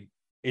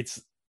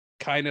 it's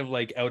kind of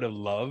like out of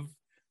love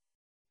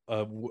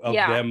of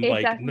them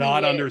like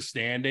not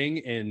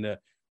understanding and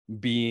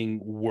being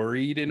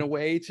worried in a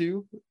way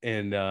too.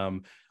 And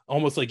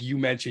almost like you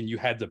mentioned, you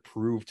had to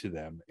prove to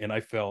them, and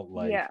I felt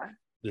like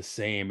the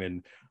same.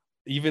 And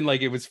even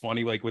like it was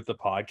funny, like with the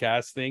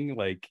podcast thing,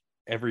 like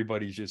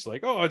everybody's just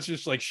like, oh, it's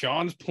just like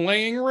Sean's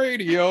playing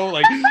radio,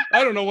 like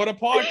I don't know what a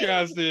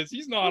podcast is,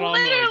 he's not on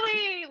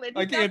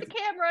I can't the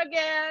camera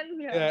again.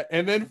 Yeah.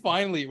 And then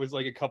finally it was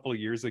like a couple of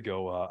years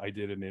ago, I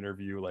did an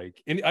interview,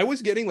 like, and I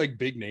was getting like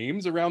big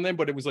names around them,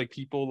 but it was like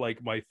people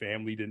like my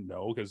family didn't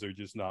know because they're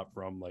just not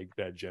from like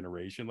that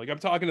generation. Like I'm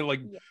talking to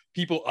like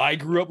people I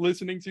grew up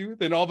listening to.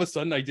 Then all of a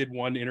sudden I did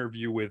one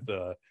interview with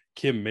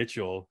Kim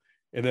Mitchell,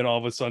 and then all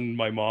of a sudden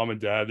my mom and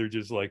dad, they're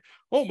just like,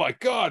 oh my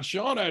god,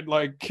 Sean had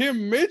like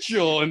Kim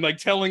Mitchell, and like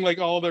telling like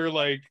all their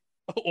like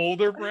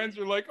older friends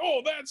are like,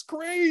 oh, that's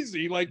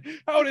crazy, like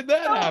how did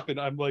that happen?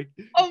 I'm like,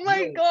 oh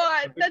my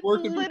god, that's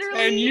literally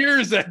 10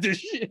 years at this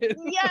shit.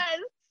 Yes,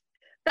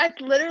 that's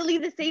literally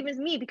the same as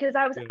me, because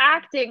I was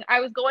acting, I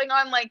was going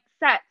on like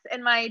sets,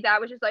 and my dad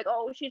was just like,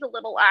 oh, she's a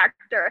little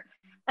actor.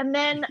 And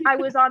then I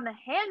was on The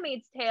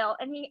Handmaid's Tale,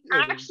 and he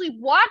actually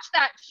watched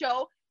that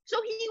show, so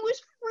he was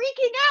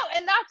freaking out.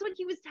 And that's when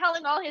he was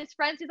telling all his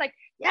friends, he's like,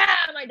 yeah,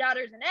 my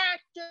daughter's an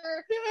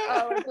actor.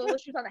 Oh,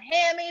 she was on The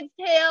Handmaid's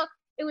Tale.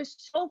 It was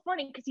so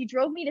funny because he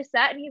drove me to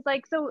set, and he's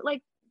like, so like,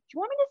 do you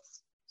want me to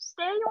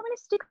stay? You want me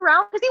to stick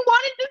around? Because he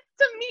wanted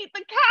to meet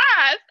the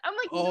cast. I'm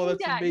like, Oh, no,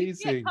 that's Dad, you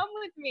amazing. can't come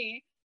with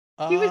me.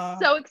 He was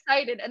so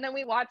excited, and then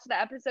we watched the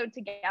episode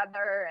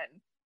together,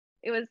 and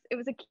it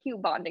was a cute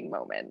bonding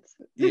moment.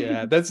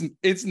 Yeah,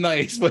 it's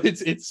nice, but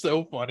it's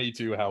so funny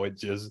too how it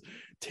just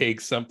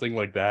takes something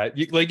like that.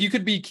 You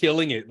could be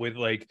killing it with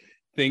like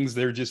things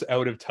they're just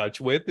out of touch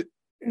with.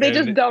 They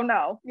just don't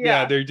know.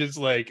 Yeah, they're just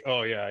like,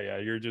 oh yeah,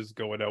 you're just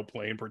going out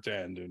playing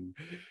pretend, and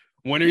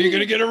when are you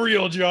gonna get a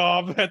real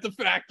job at the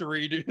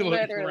factory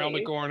like around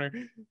the corner?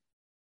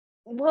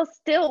 Well,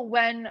 still,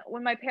 when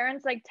my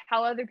parents like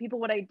tell other people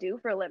what I do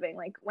for a living,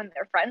 like when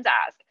their friends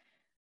ask,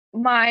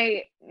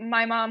 my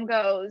mom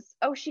goes,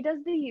 "Oh, she does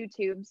the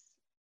YouTubes.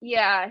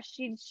 Yeah,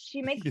 she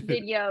makes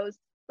videos."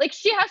 Like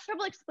she has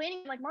trouble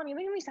explaining, like, "Mom, you're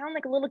making me sound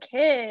like a little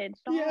kid.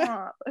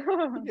 Stop."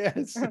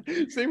 Yes.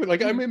 Same with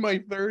like I'm in my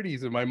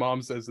 30s and my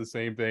mom says the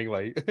same thing,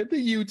 like the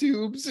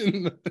YouTubes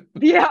and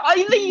yeah,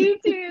 the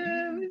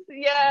YouTubes.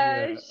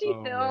 Yeah, she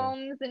oh,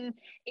 films and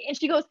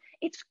she goes,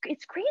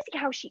 it's crazy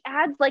how she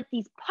adds like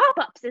these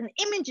pop-ups and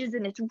images,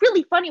 and it's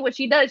really funny what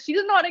she does. She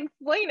does not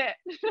explain it.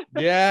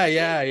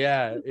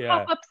 Yeah.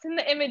 Pop-ups in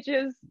the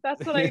images.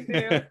 That's what I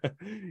do.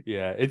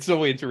 Yeah, it's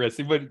so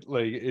interesting, but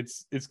like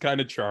it's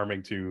kind of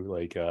charming too,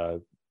 like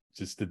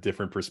just the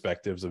different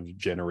perspectives of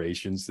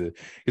generations,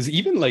 because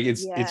even like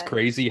it's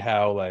crazy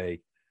how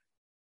like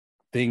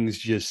things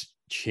just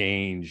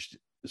changed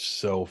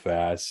so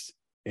fast.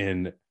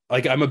 And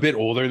like I'm a bit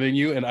older than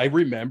you, and I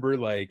remember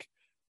like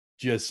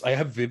just I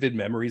have vivid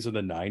memories of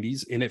the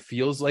 90s, and it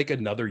feels like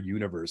another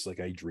universe,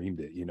 like I dreamed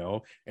it,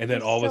 and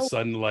then all of a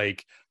sudden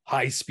like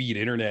high speed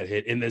internet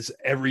hit, and this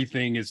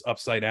everything is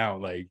upside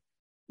down. Like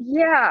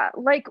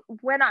like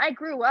when I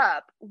grew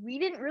up, we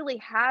didn't really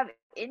have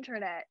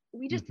internet.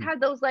 We just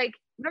had those, like,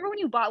 remember when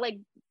you bought like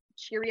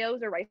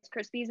Cheerios or Rice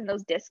Krispies and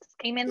those discs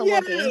came in, the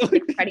little games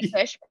like Freddy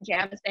Fish,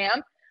 Jam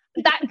Stam?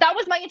 That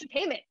was my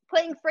entertainment,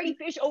 playing Freddy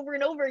Fish over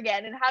and over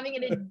again and having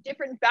it a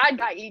different bad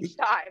guy each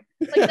time.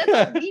 Like that's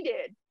what we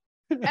did.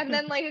 And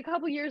then like a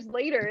couple years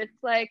later, it's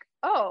like,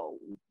 oh,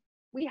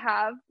 we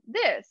have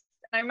this.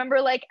 And I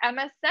remember like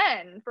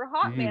MSN for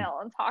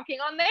Hotmail and talking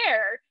on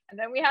there. And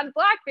then we had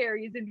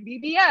Blackberries and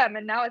BBM.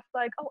 And now it's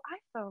like, oh,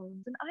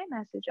 iPhones and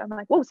iMessage. I'm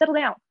like, whoa, settle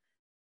down.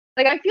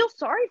 Like, I feel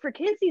sorry for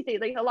kids these days.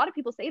 Like, a lot of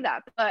people say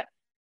that, but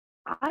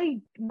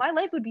my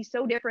life would be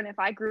so different if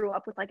I grew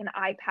up with like an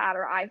iPad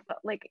or iPhone.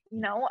 Like,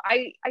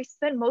 I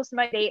spend most of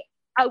my day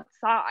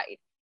outside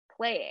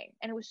playing,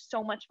 and it was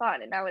so much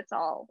fun. And now it's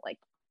all like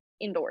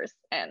indoors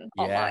and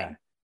online.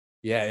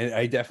 Yeah, and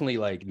I definitely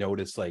like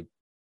noticed like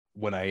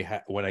when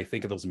I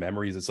think of those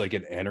memories, it's like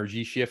an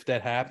energy shift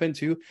that happened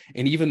too.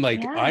 And even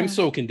like I'm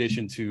so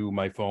conditioned to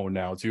my phone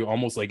now too,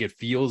 almost like it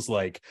feels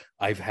like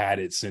I've had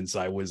it since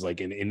I was like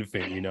an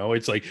infant.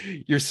 It's like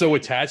you're so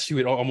attached to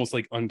it almost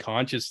like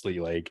unconsciously,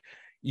 like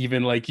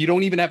even like you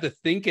don't even have to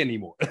think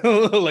anymore.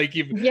 Like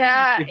if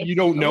you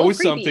don't know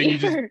something, you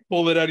just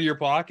pull it out of your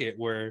pocket.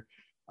 Where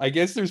I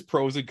guess there's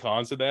pros and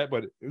cons to that,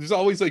 but there's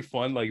always like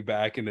fun, like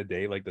back in the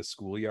day, like the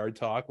schoolyard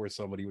talk where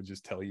somebody would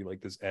just tell you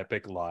like this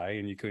epic lie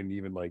and you couldn't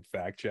even like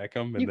fact check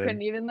them. And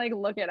couldn't even like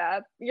look it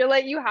up. You're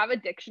like, you have a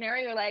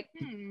dictionary. You're like,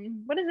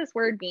 what does this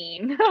word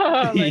mean?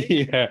 Like,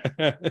 yeah,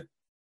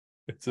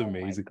 it's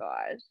amazing. Oh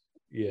my gosh.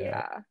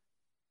 Yeah.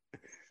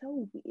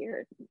 So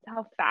weird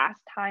how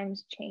fast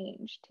times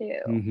change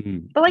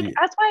too. But like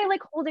that's why I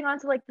like holding on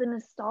to like the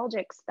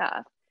nostalgic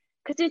stuff,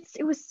 because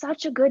it was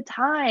such a good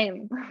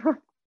time.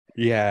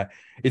 Yeah,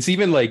 it's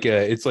even like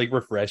it's like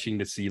refreshing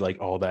to see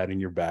like all that in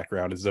your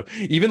background and stuff.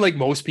 Even like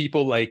most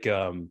people like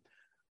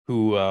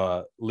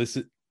who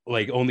listen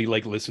only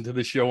listen to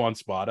the show on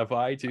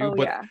Spotify too.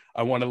 But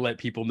I want to let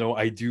people know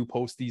I do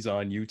post these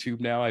on YouTube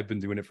now. I've been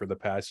doing it for the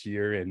past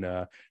year,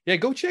 and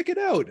go check it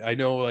out. I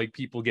know like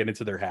people get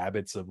into their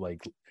habits of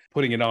like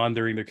putting it on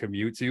during their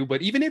commute too,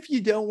 but even if you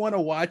don't want to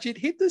watch it,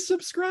 hit the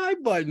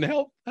subscribe button.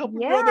 Help a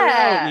brother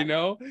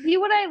out, See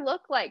what I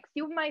look like,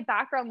 see what my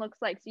background looks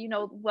like, so you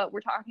know what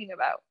we're talking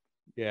about.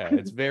 Yeah,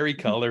 it's very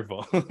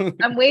colorful.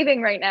 I'm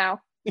waving right now.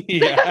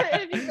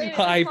 Yeah.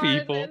 Hi,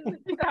 people.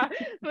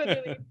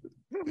 Literally.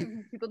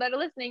 People that are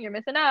listening, you're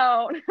missing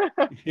out.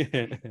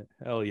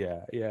 Hell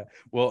yeah.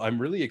 Well, I'm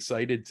really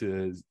excited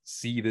to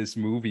see this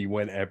movie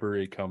whenever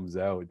it comes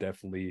out.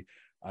 Definitely,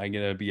 I'm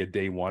gonna be a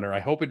day oneer. I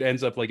hope it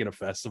ends up like in a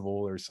festival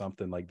or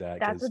something like that.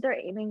 That's what they're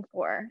aiming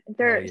for.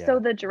 So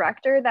the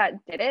director that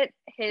did it,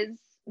 his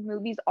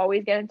movies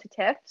always get into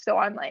TIFF. So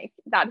I'm like,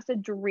 that's a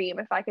dream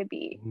if I could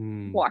be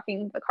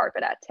walking the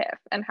carpet at TIFF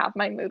and have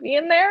my movie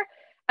in there.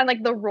 And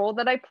like the role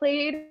that I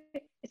played,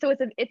 so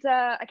it's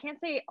a I can't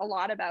say a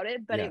lot about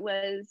it, but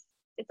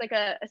it's like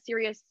a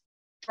serious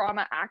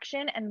drama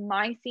action, and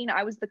my scene,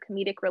 I was the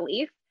comedic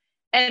relief.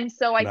 And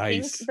so I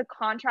think the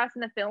contrast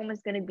in the film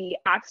is going to be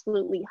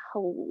absolutely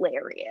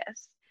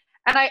hilarious.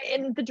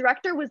 And the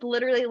director was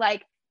literally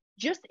like,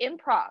 just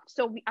improv.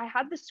 So I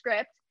had the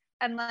script,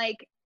 and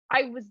like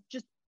I was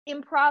just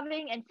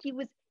improvising, and he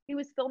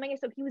was filming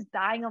it, so he was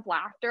dying of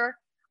laughter.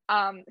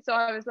 So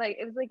I was like,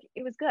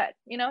 it was good,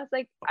 it's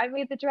like I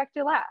made the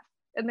director laugh.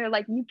 and they're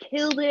like, you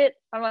killed it.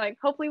 I'm like,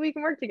 hopefully we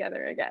can work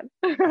together again.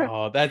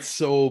 Oh, that's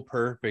so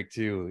perfect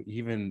too.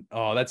 Even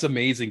that's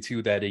amazing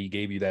too that he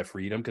gave you that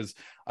freedom, because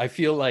I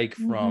feel like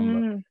from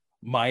Mhm.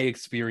 my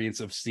experience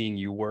of seeing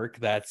you work,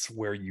 that's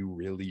where you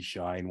really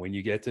shine, when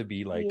you get to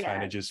be like kind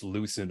of Yes. just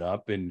loosen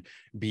up and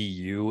be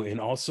you,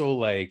 and also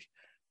like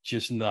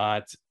just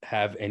not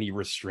have any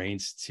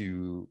restraints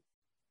to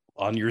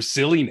on your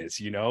silliness,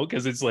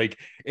 because it's like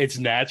it's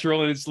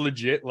natural and it's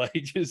legit. Like,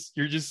 just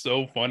you're just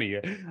so funny.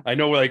 I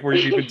know, like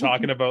we've been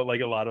talking about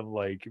like a lot of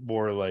like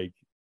more like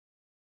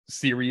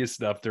serious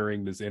stuff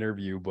during this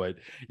interview, but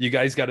you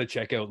guys got to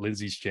check out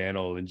Lindsay's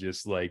channel and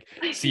just like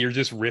see her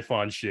just riff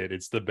on shit.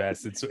 It's the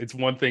best. It's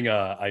one thing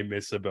I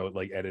miss about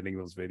like editing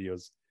those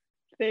videos.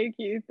 Thank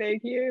you.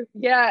 Thank you.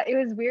 Yeah, it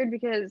was weird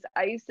because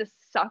I used to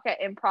suck at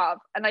improv.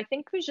 And I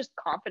think it was just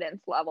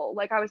confidence level.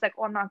 Like, I was like,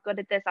 oh, I'm not good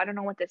at this. I don't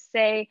know what to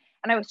say.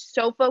 And I was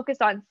so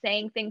focused on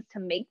saying things to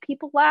make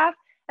people laugh.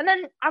 And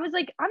then I was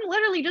like, I'm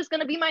literally just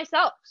going to be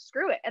myself.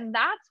 Screw it. And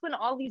that's when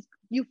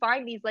you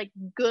find these like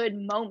good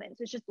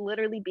moments. It's just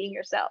literally being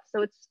yourself.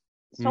 So it's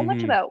so much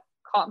Mhm. about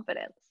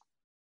confidence.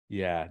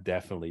 Yeah,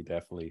 definitely.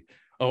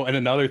 Oh, and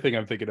another thing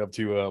I'm thinking of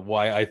too,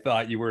 why I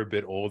thought you were a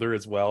bit older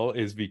as well,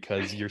 is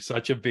because you're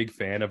such a big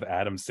fan of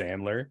Adam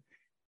Sandler,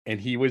 and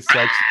he was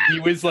like,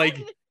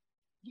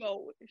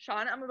 Yo,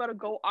 Sean, I'm about to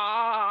go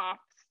off.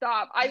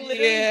 Stop. I literally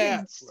yeah,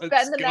 could let's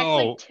spend the next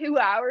like go. 2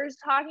 hours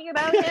talking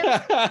about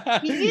him.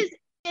 He is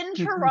in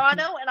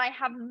Toronto and I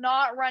have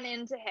not run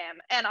into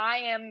him.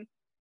 And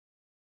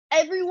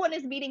everyone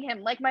is meeting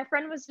him. Like, my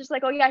friend was just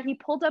like, oh yeah, he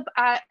pulled up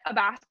at a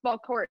basketball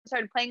court and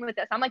started playing with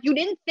us. I'm like, you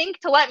didn't think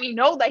to let me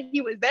know that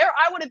he was there?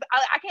 I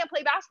can't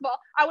play basketball.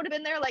 I would have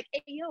been there like,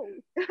 hey, yo,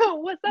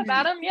 what's up,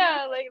 Adam?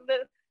 Yeah, like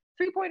the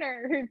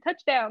 3-pointer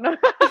touchdown.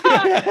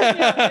 Yeah,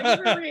 like,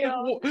 for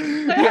real.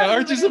 Yeah, I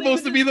aren't you literally supposed would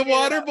to just be the say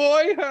water that.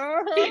 boy?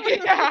 Huh?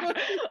 Yeah.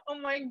 Oh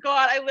my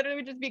god, I literally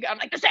would just be. I'm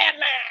like the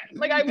Sandman.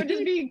 Like, I would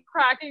just be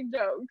cracking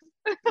jokes.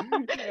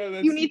 Yeah, You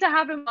that's need to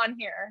have him on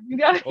here.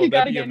 oh, You that'd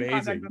gotta be get in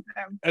contact amazing. with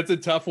him. That's a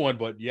tough one,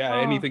 but yeah, Oh,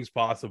 anything's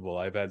possible.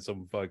 I've had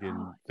some oh,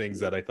 fucking things geez.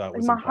 that I thought Like,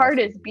 was my heart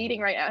impossible. is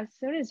beating right now. As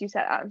soon as you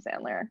said Adam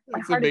Sandler, my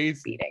That's heart is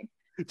just amazing. beating.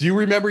 Do you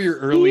remember your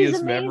He's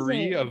earliest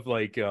memory amazing. of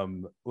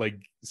like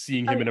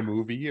seeing Oh him in a yeah.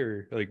 movie,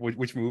 or like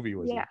which movie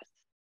was it? Yes.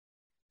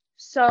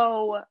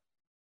 So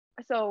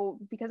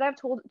because I have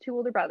two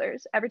older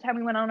brothers, every time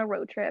we went on a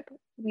road trip,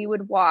 we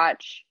would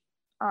watch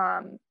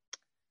um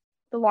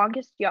The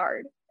Longest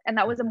Yard, and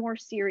that was a more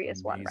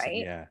serious one, Amazing,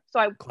 right? yeah. So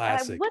I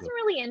Classic. wasn't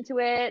really into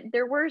it.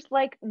 There was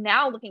like,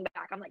 now looking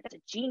back, I'm like, that's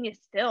a genius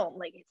film.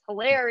 Like, it's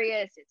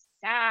hilarious, it's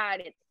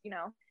sad, it's.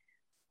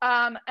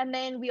 And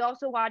then we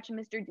also watched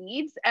Mr.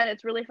 Deeds, and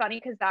it's really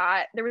funny because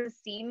that there was a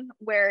scene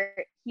where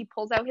he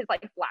pulls out his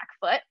like black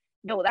foot.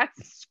 No, that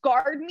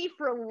scarred me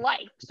for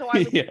life. So I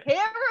was Yeah,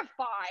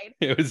 terrified,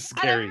 it was and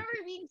I scary. remember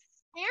being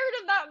scared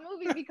of that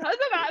movie because of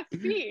that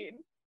scene.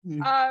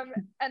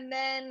 And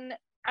then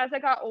as I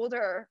got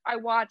older, I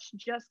watched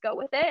Just Go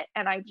With It,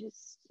 and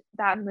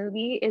that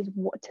movie is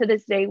to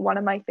this day one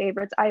of my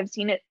favorites. I have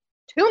seen it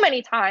too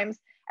many times.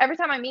 Every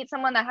time I meet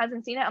someone that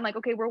hasn't seen it, I'm like,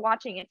 okay, we're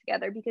watching it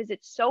together because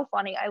it's so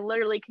funny. I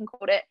literally can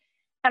quote it.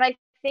 And I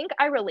think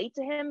I relate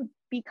to him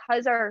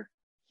because our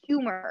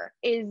humor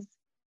is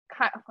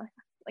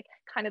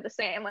kind of the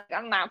same. Like,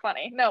 I'm not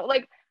funny. No,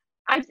 like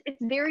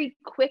it's very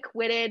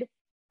quick-witted.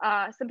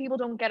 Some people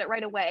don't get it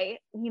right away.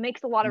 He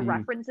makes a lot of Mm.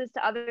 references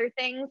to other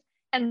things,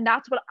 and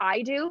that's what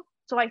I do.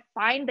 So I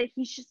find that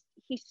he's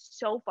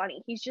so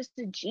funny. He's just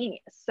a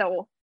genius.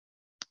 So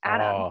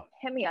Adam, Oh,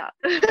 hit me up.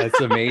 that's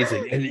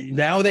amazing. And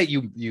now that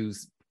you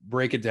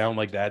break it down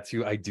like that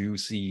too, I do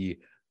see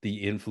the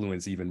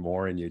influence even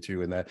more in you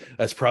too. And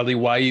that's probably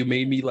why you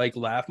made me like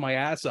laugh my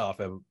ass off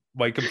at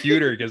my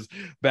computer, because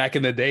back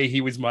in the day he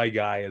was my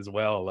guy as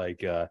well.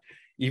 Like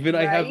even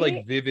I have Right?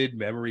 like vivid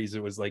memories.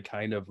 It was like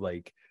kind of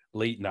like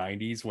late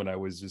 90s when I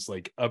was just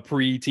like a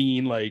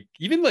preteen, like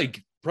even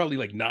like probably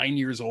like 9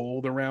 years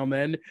old around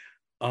then.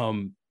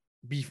 Um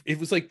it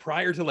was like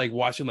prior to like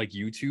watching like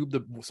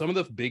YouTube, some of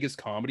the biggest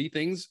comedy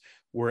things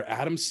were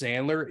Adam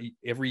Sandler.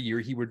 Every year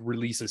he would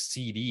release a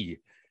CD,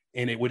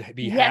 and it would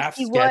be Yes, half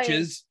he was.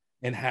 sketches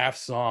and half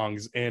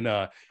songs. And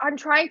I'm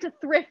trying to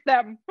thrift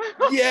them.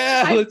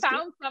 yeah, I let's go.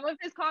 found some of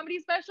his comedy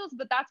specials,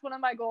 but that's one of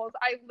my goals.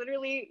 I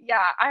literally,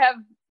 yeah, I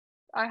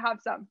have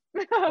some.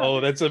 Oh,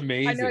 that's I know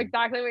amazing.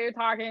 exactly what you're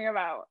talking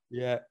about.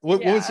 Yeah.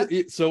 What was Yeah.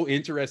 it so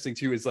interesting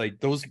too is like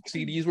those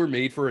CDs were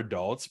made for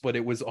adults, but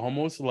it was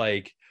almost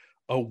like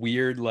a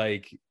weird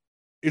like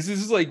this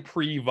is like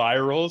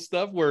pre-viral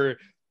stuff where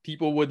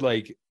people would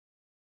like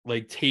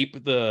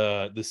tape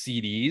the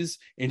CDs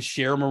and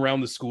share them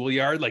around the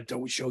schoolyard, like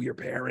don't show your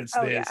parents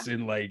Oh yeah. this,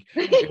 and like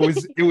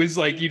it was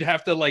like you'd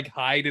have to like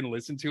hide and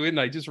listen to it. And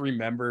I just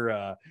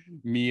remember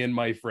me and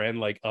my friend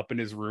like up in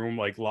his room,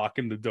 like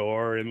locking the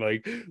door and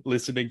like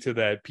listening to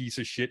that piece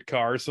of shit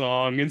car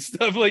song and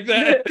stuff like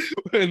that,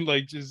 and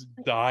like just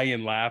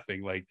dying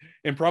laughing, like,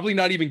 and probably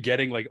not even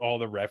getting like all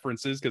the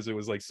references because it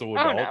was like so Oh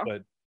adult, no.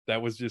 but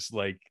that was just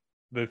like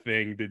the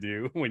thing to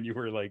do when you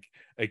were like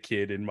a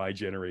kid in my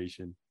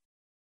generation.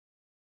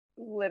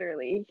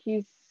 Literally,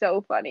 he's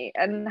so funny,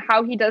 and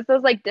how he does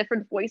those like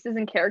different voices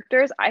and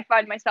characters. I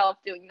find myself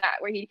doing that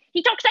where he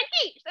talks like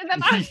this, and then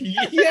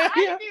Yeah,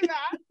 I do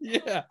that.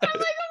 yeah. I'm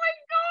like, oh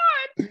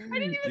my god, I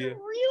didn't even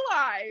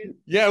realize.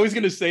 Yeah, I was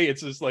gonna say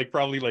it's just like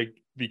probably like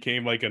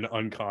became like an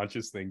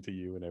unconscious thing to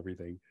you and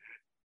everything.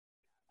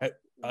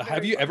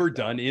 Have you ever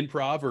done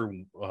improv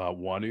or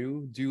want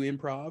to do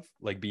improv,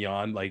 like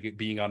beyond like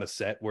being on a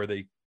set where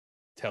they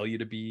tell you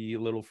to be a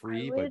little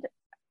free?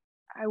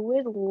 I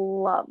would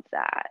love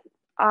that.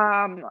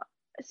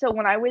 So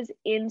when I was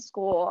in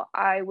school,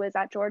 I was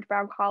at George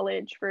Brown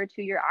College for a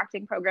 2-year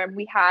acting program.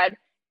 We had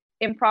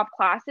improv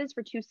classes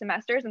for 2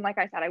 semesters, and like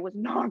I said, I was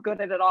not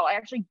good at it all. I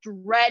actually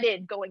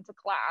dreaded going to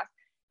class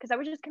because I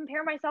would just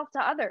compare myself to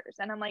others,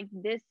 and I'm like,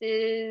 this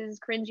is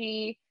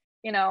cringy,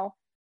 you know.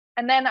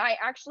 And then I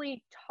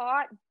actually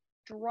taught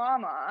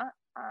drama,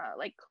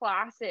 like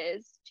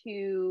classes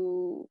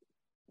to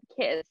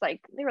kids,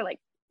 like they were like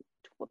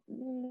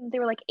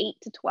 8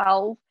 to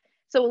 12,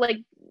 so like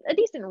a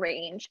decent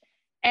range.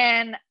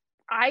 And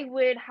I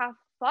would have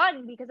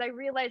fun because I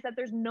realized that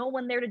there's no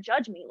one there to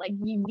judge me. Like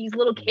these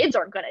little kids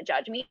aren't going to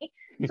judge me.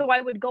 So I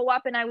would go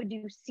up and I would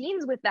do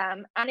scenes with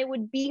them, and it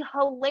would be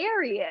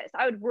hilarious.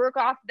 I would work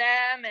off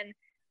them, and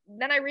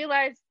then I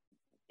realized,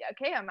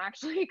 okay, I'm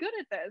actually good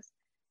at this.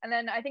 And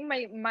then I think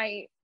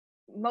my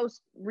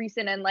most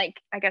recent and like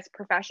I guess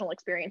professional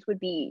experience would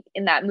be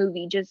in that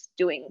movie, just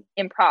doing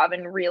improv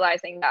and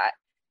realizing that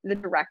the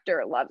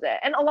director loves it.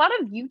 And a lot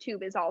of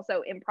YouTube is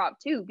also improv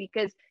too,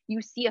 because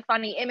you see a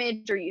funny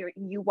image or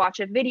you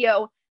watch a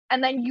video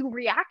and then you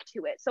react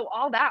to it. So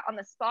all that on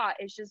the spot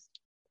is just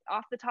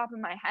off the top of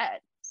my head.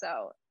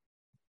 So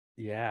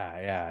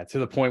yeah, to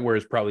the point where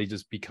it's probably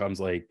just becomes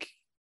like,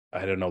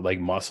 I don't know, like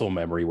muscle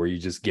memory, where you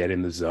just get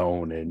in the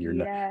zone and you're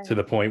not to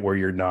the point where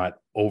you're not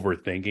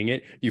overthinking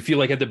it. You feel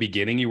like at the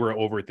beginning you were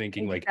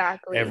overthinking like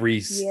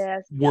every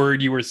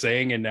word you were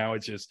saying, and now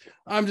it's just,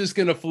 I'm just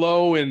gonna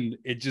flow, and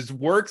it just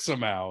works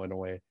somehow in a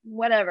way.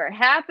 Whatever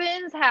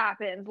happens.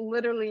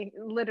 Literally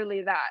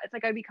that. It's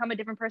like I become a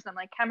different person. I'm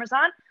like, cameras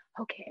on,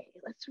 okay,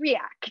 let's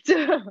react.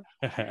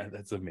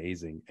 That's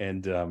amazing.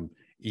 And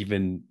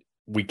even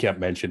we kept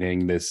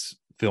mentioning this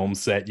film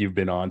set you've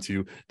been on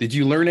to. Did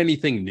you learn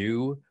anything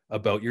new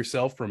about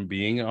yourself from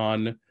being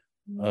on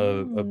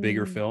a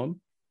bigger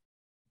film?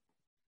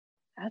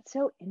 That's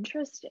so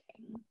interesting.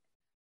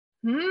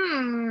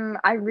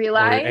 I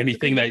realized, or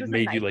anything that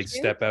made you like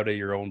step out of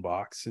your own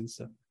box and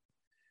stuff?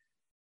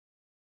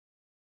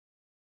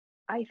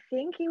 I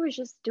think he was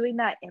just doing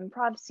that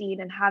improv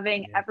scene and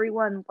having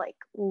everyone like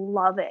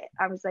love it.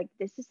 I was like,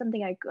 this is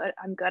something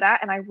I'm good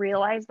at. And I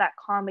realized that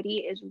comedy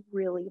is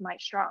really my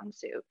strong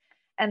suit.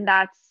 And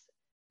that's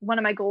one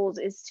of my goals,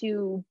 is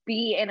to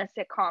be in a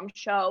sitcom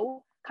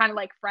show, kind of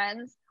like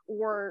Friends,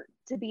 or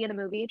to be in a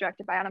movie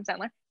directed by Adam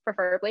Sandler,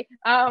 preferably.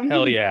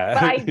 Hell yeah.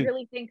 But I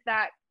really think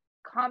that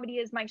comedy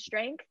is my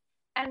strength.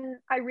 And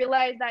I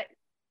realized that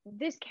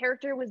this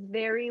character was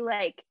very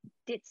like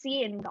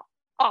ditzy and the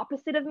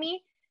opposite of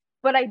me,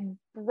 but I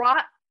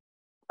brought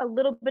a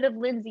little bit of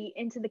Lindsay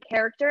into the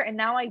character, and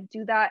now I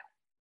do that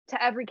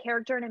to every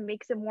character, and it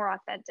makes it more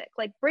authentic.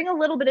 Like, bring a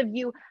little bit of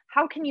you.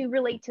 How can you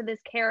relate to this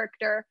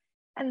character?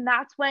 And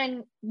that's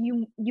when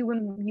you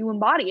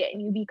embody it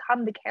and you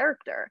become the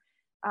character,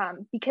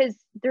 because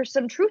there's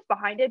some truth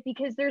behind it,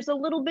 because there's a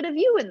little bit of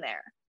you in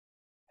there.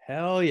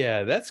 Hell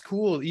yeah, that's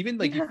cool. Even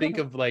like you think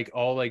of like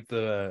all like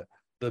the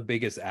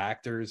biggest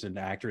actors and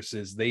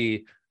actresses,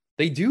 they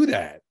do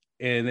that,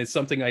 and it's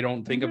something I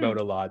don't think about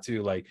a lot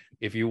too. Like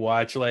if you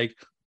watch like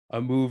a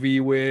movie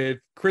with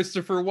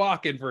Christopher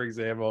Walken, for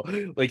example,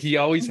 like he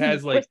always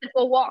has like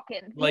Christopher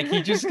Walken, like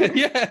he just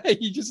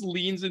he just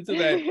leans into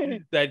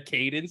that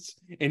cadence,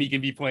 and he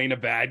can be playing a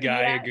bad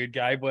guy, a good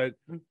guy, but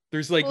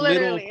there's like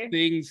little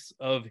things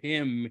of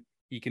him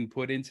he can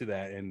put into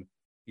that. And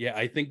yeah,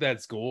 I think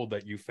that's gold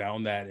that you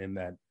found that, and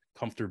that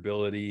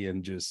comfortability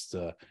and just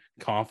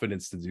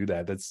confidence to do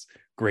that. That's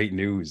great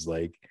news.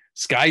 Like,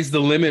 sky's the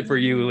limit for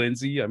you,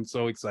 Lindsay. I'm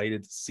so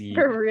excited to see,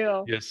 for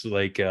real, just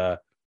like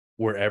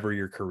wherever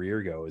your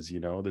career goes.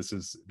 You know, this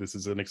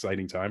is an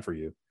exciting time for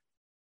you.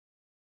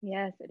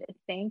 Yes, it is.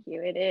 Thank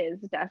you. It is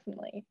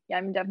definitely. Yeah,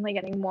 I'm definitely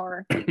getting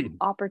more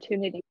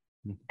opportunity,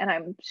 and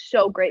I'm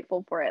so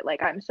grateful for it.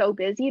 Like, I'm so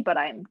busy, but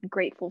I'm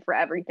grateful for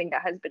everything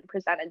that has been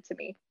presented to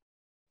me.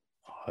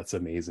 Oh, that's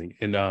amazing.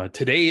 And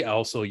today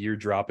also you're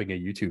dropping a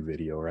YouTube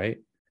video, right?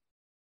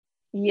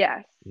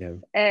 Yes. Yeah.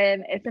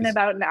 And it's in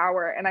about an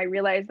hour, and I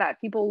realized that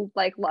people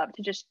like love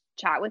to just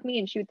chat with me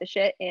and shoot the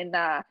shit in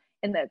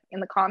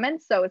the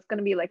comments. So it's going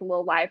to be like a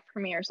little live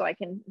premiere, so I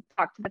can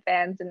talk to the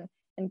fans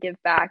and give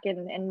back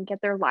and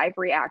get their live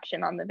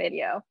reaction on the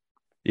video.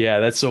 Yeah,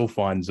 that's so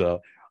fun.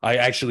 So I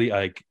actually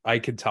I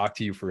could talk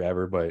to you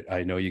forever, but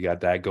I know you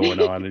got that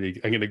going on, and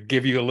I'm gonna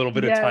give you a little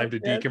bit of time to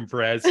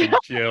decompress and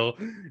chill.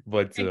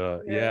 But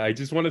yeah, I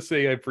just want to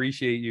say I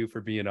appreciate you for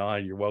being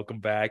on. You're welcome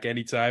back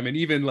anytime, and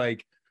even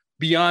like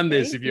beyond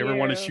this, if you ever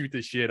want to shoot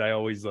the shit, I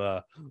always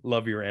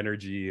love your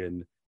energy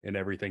and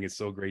everything. It's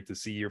so great to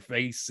see your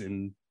face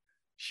and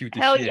shoot the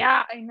Hell shit.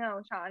 yeah, I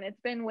know, Sean. It's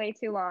been way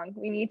too long.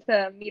 We need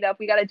to meet up.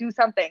 We got to do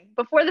something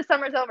before the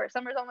summer's over.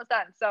 Summer's almost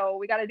done, so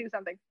we got to do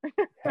something.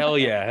 Hell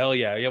yeah.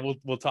 Yeah,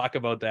 we'll talk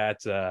about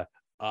that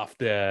off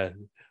the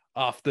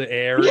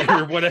air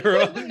or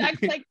whatever. For the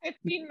next like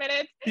 15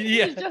 minutes.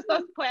 Yeah. It's just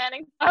us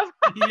planning stuff.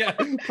 Yeah,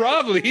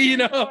 probably, you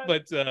know,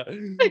 but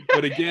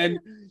again,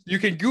 you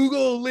can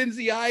Google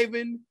Lindsay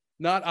Ivan,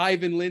 not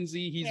Ivan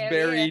Lindsay. He's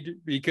buried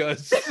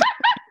because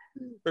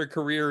her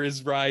career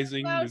is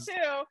rising. This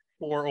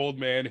poor old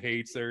man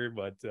hates her,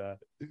 but God,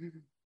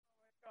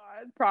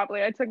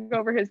 probably I took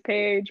over his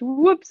page.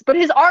 Whoops. But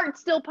his art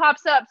still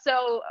pops up,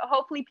 so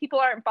hopefully people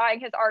aren't buying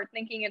his art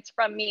thinking it's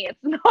from me. It's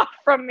not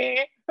from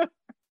me.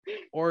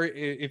 Or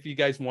if you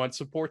guys want,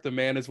 support the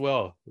man as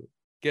well.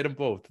 Get them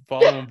both.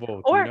 Follow them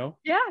both. Or, you know?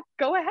 Yeah,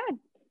 go ahead.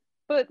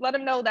 But let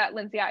him know that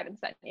Lindsay Ivan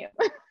sent you.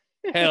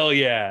 Hell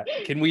yeah.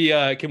 Can we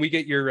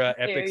get your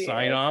epic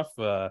sign off?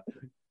 Oh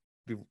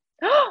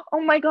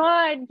my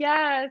God,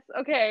 yes.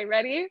 Okay,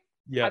 ready?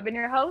 Yeah. I've been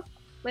your host,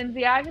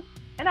 Lindsay Ivan,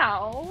 and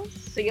I'll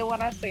see you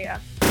when I see you.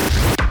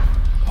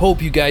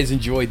 Hope you guys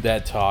enjoyed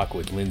that talk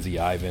with Lindsay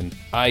Ivan.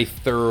 I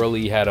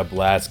thoroughly had a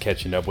blast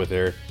catching up with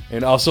her.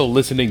 And also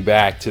listening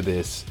back to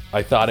this,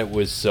 I thought it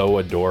was so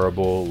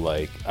adorable.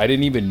 Like, I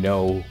didn't even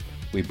know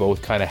we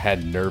both kind of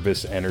had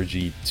nervous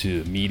energy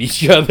to meet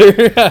each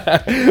other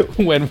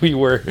when we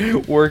were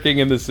working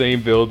in the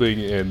same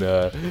building. And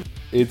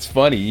it's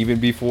funny, even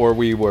before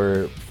we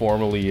were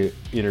formally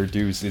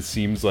introduced, it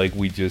seems like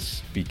we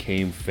just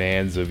became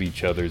fans of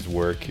each other's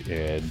work.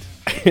 And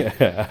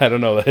I don't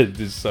know, that's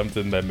just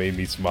something that made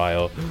me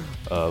smile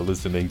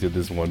listening to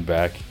this one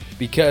back.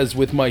 Because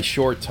with my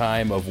short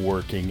time of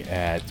working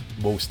at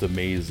Most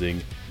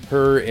Amazing,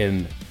 her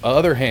and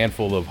other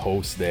handful of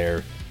hosts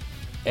there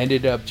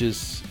ended up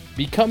just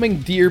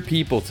becoming dear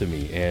people to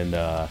me.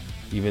 And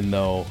even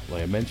though,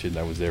 like I mentioned,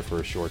 I was there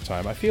for a short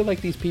time, I feel like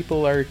these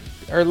people are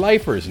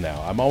lifers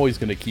now. I'm always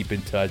going to keep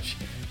in touch.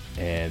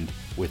 And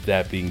with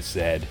that being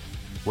said,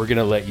 we're going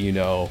to let you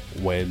know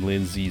when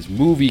Lindsay's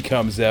movie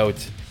comes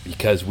out,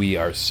 because we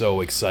are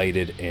so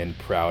excited and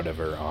proud of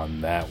her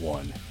on that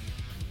one.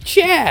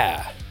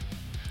 Yeah!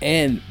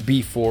 And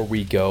before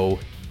we go,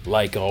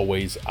 like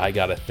always, I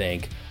gotta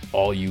thank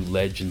all you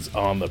legends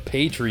on the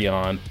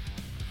Patreon.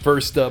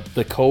 First up,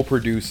 the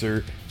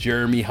co-producer,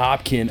 Jeremy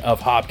Hopkin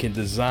of Hopkin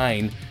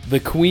Design, the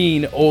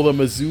Queen, Ola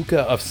Mazuka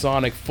of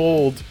Sonic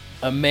Fold,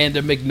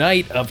 Amanda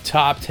McKnight of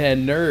Top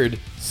 10 Nerd,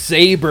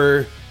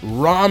 Saber,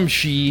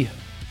 Ramshi,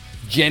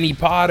 Jenny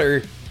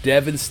Potter,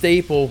 Devin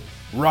Staple,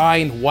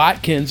 Ryan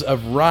Watkins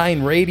of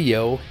Ryan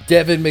Radio,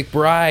 Devin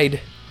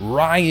McBride,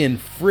 Ryan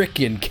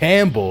frickin'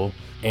 Campbell,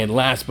 and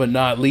last but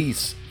not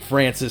least,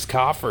 Francis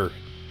Coffer,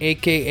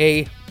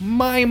 aka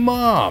my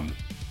mom.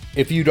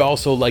 If you'd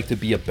also like to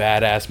be a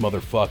badass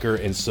motherfucker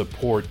and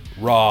support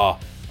raw,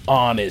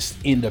 honest,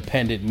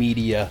 independent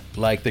media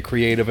like The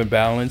Creative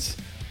Imbalance,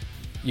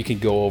 you can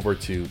go over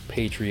to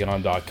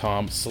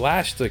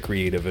patreon.com/The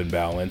Creative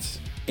Imbalance.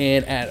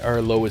 And at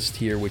our lowest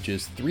tier, which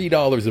is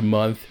 $3 a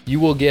month,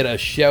 you will get a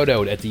shout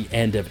out at the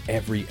end of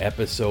every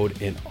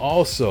episode, and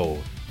also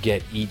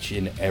get each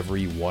and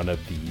every one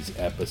of these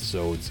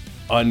episodes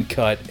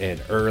uncut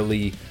and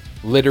early,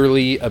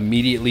 literally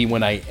immediately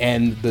when I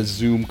end the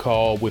Zoom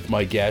call with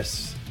my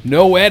guests.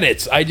 No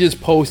edits, I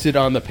just post it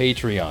on the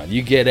Patreon.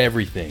 You get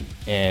everything.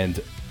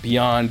 And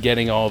beyond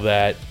getting all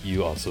that,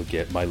 you also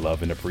get my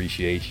love and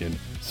appreciation.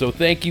 So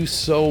thank you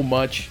so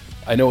much.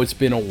 I know it's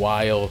been a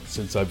while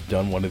since I've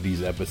done one of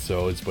these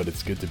episodes, but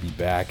it's good to be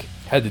back.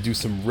 Had to do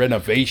some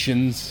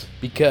renovations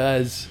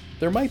because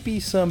there might be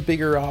some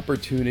bigger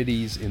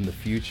opportunities in the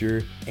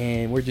future,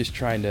 and we're just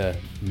trying to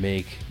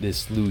make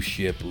this loose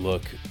ship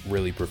look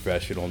really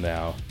professional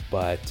now.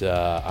 But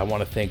I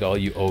want to thank all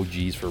you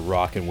OGs for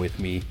rocking with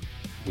me.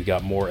 We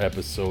got more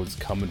episodes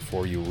coming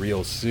for you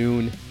real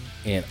soon,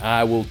 and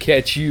I will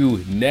catch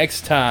you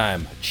next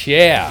time.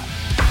 Ciao.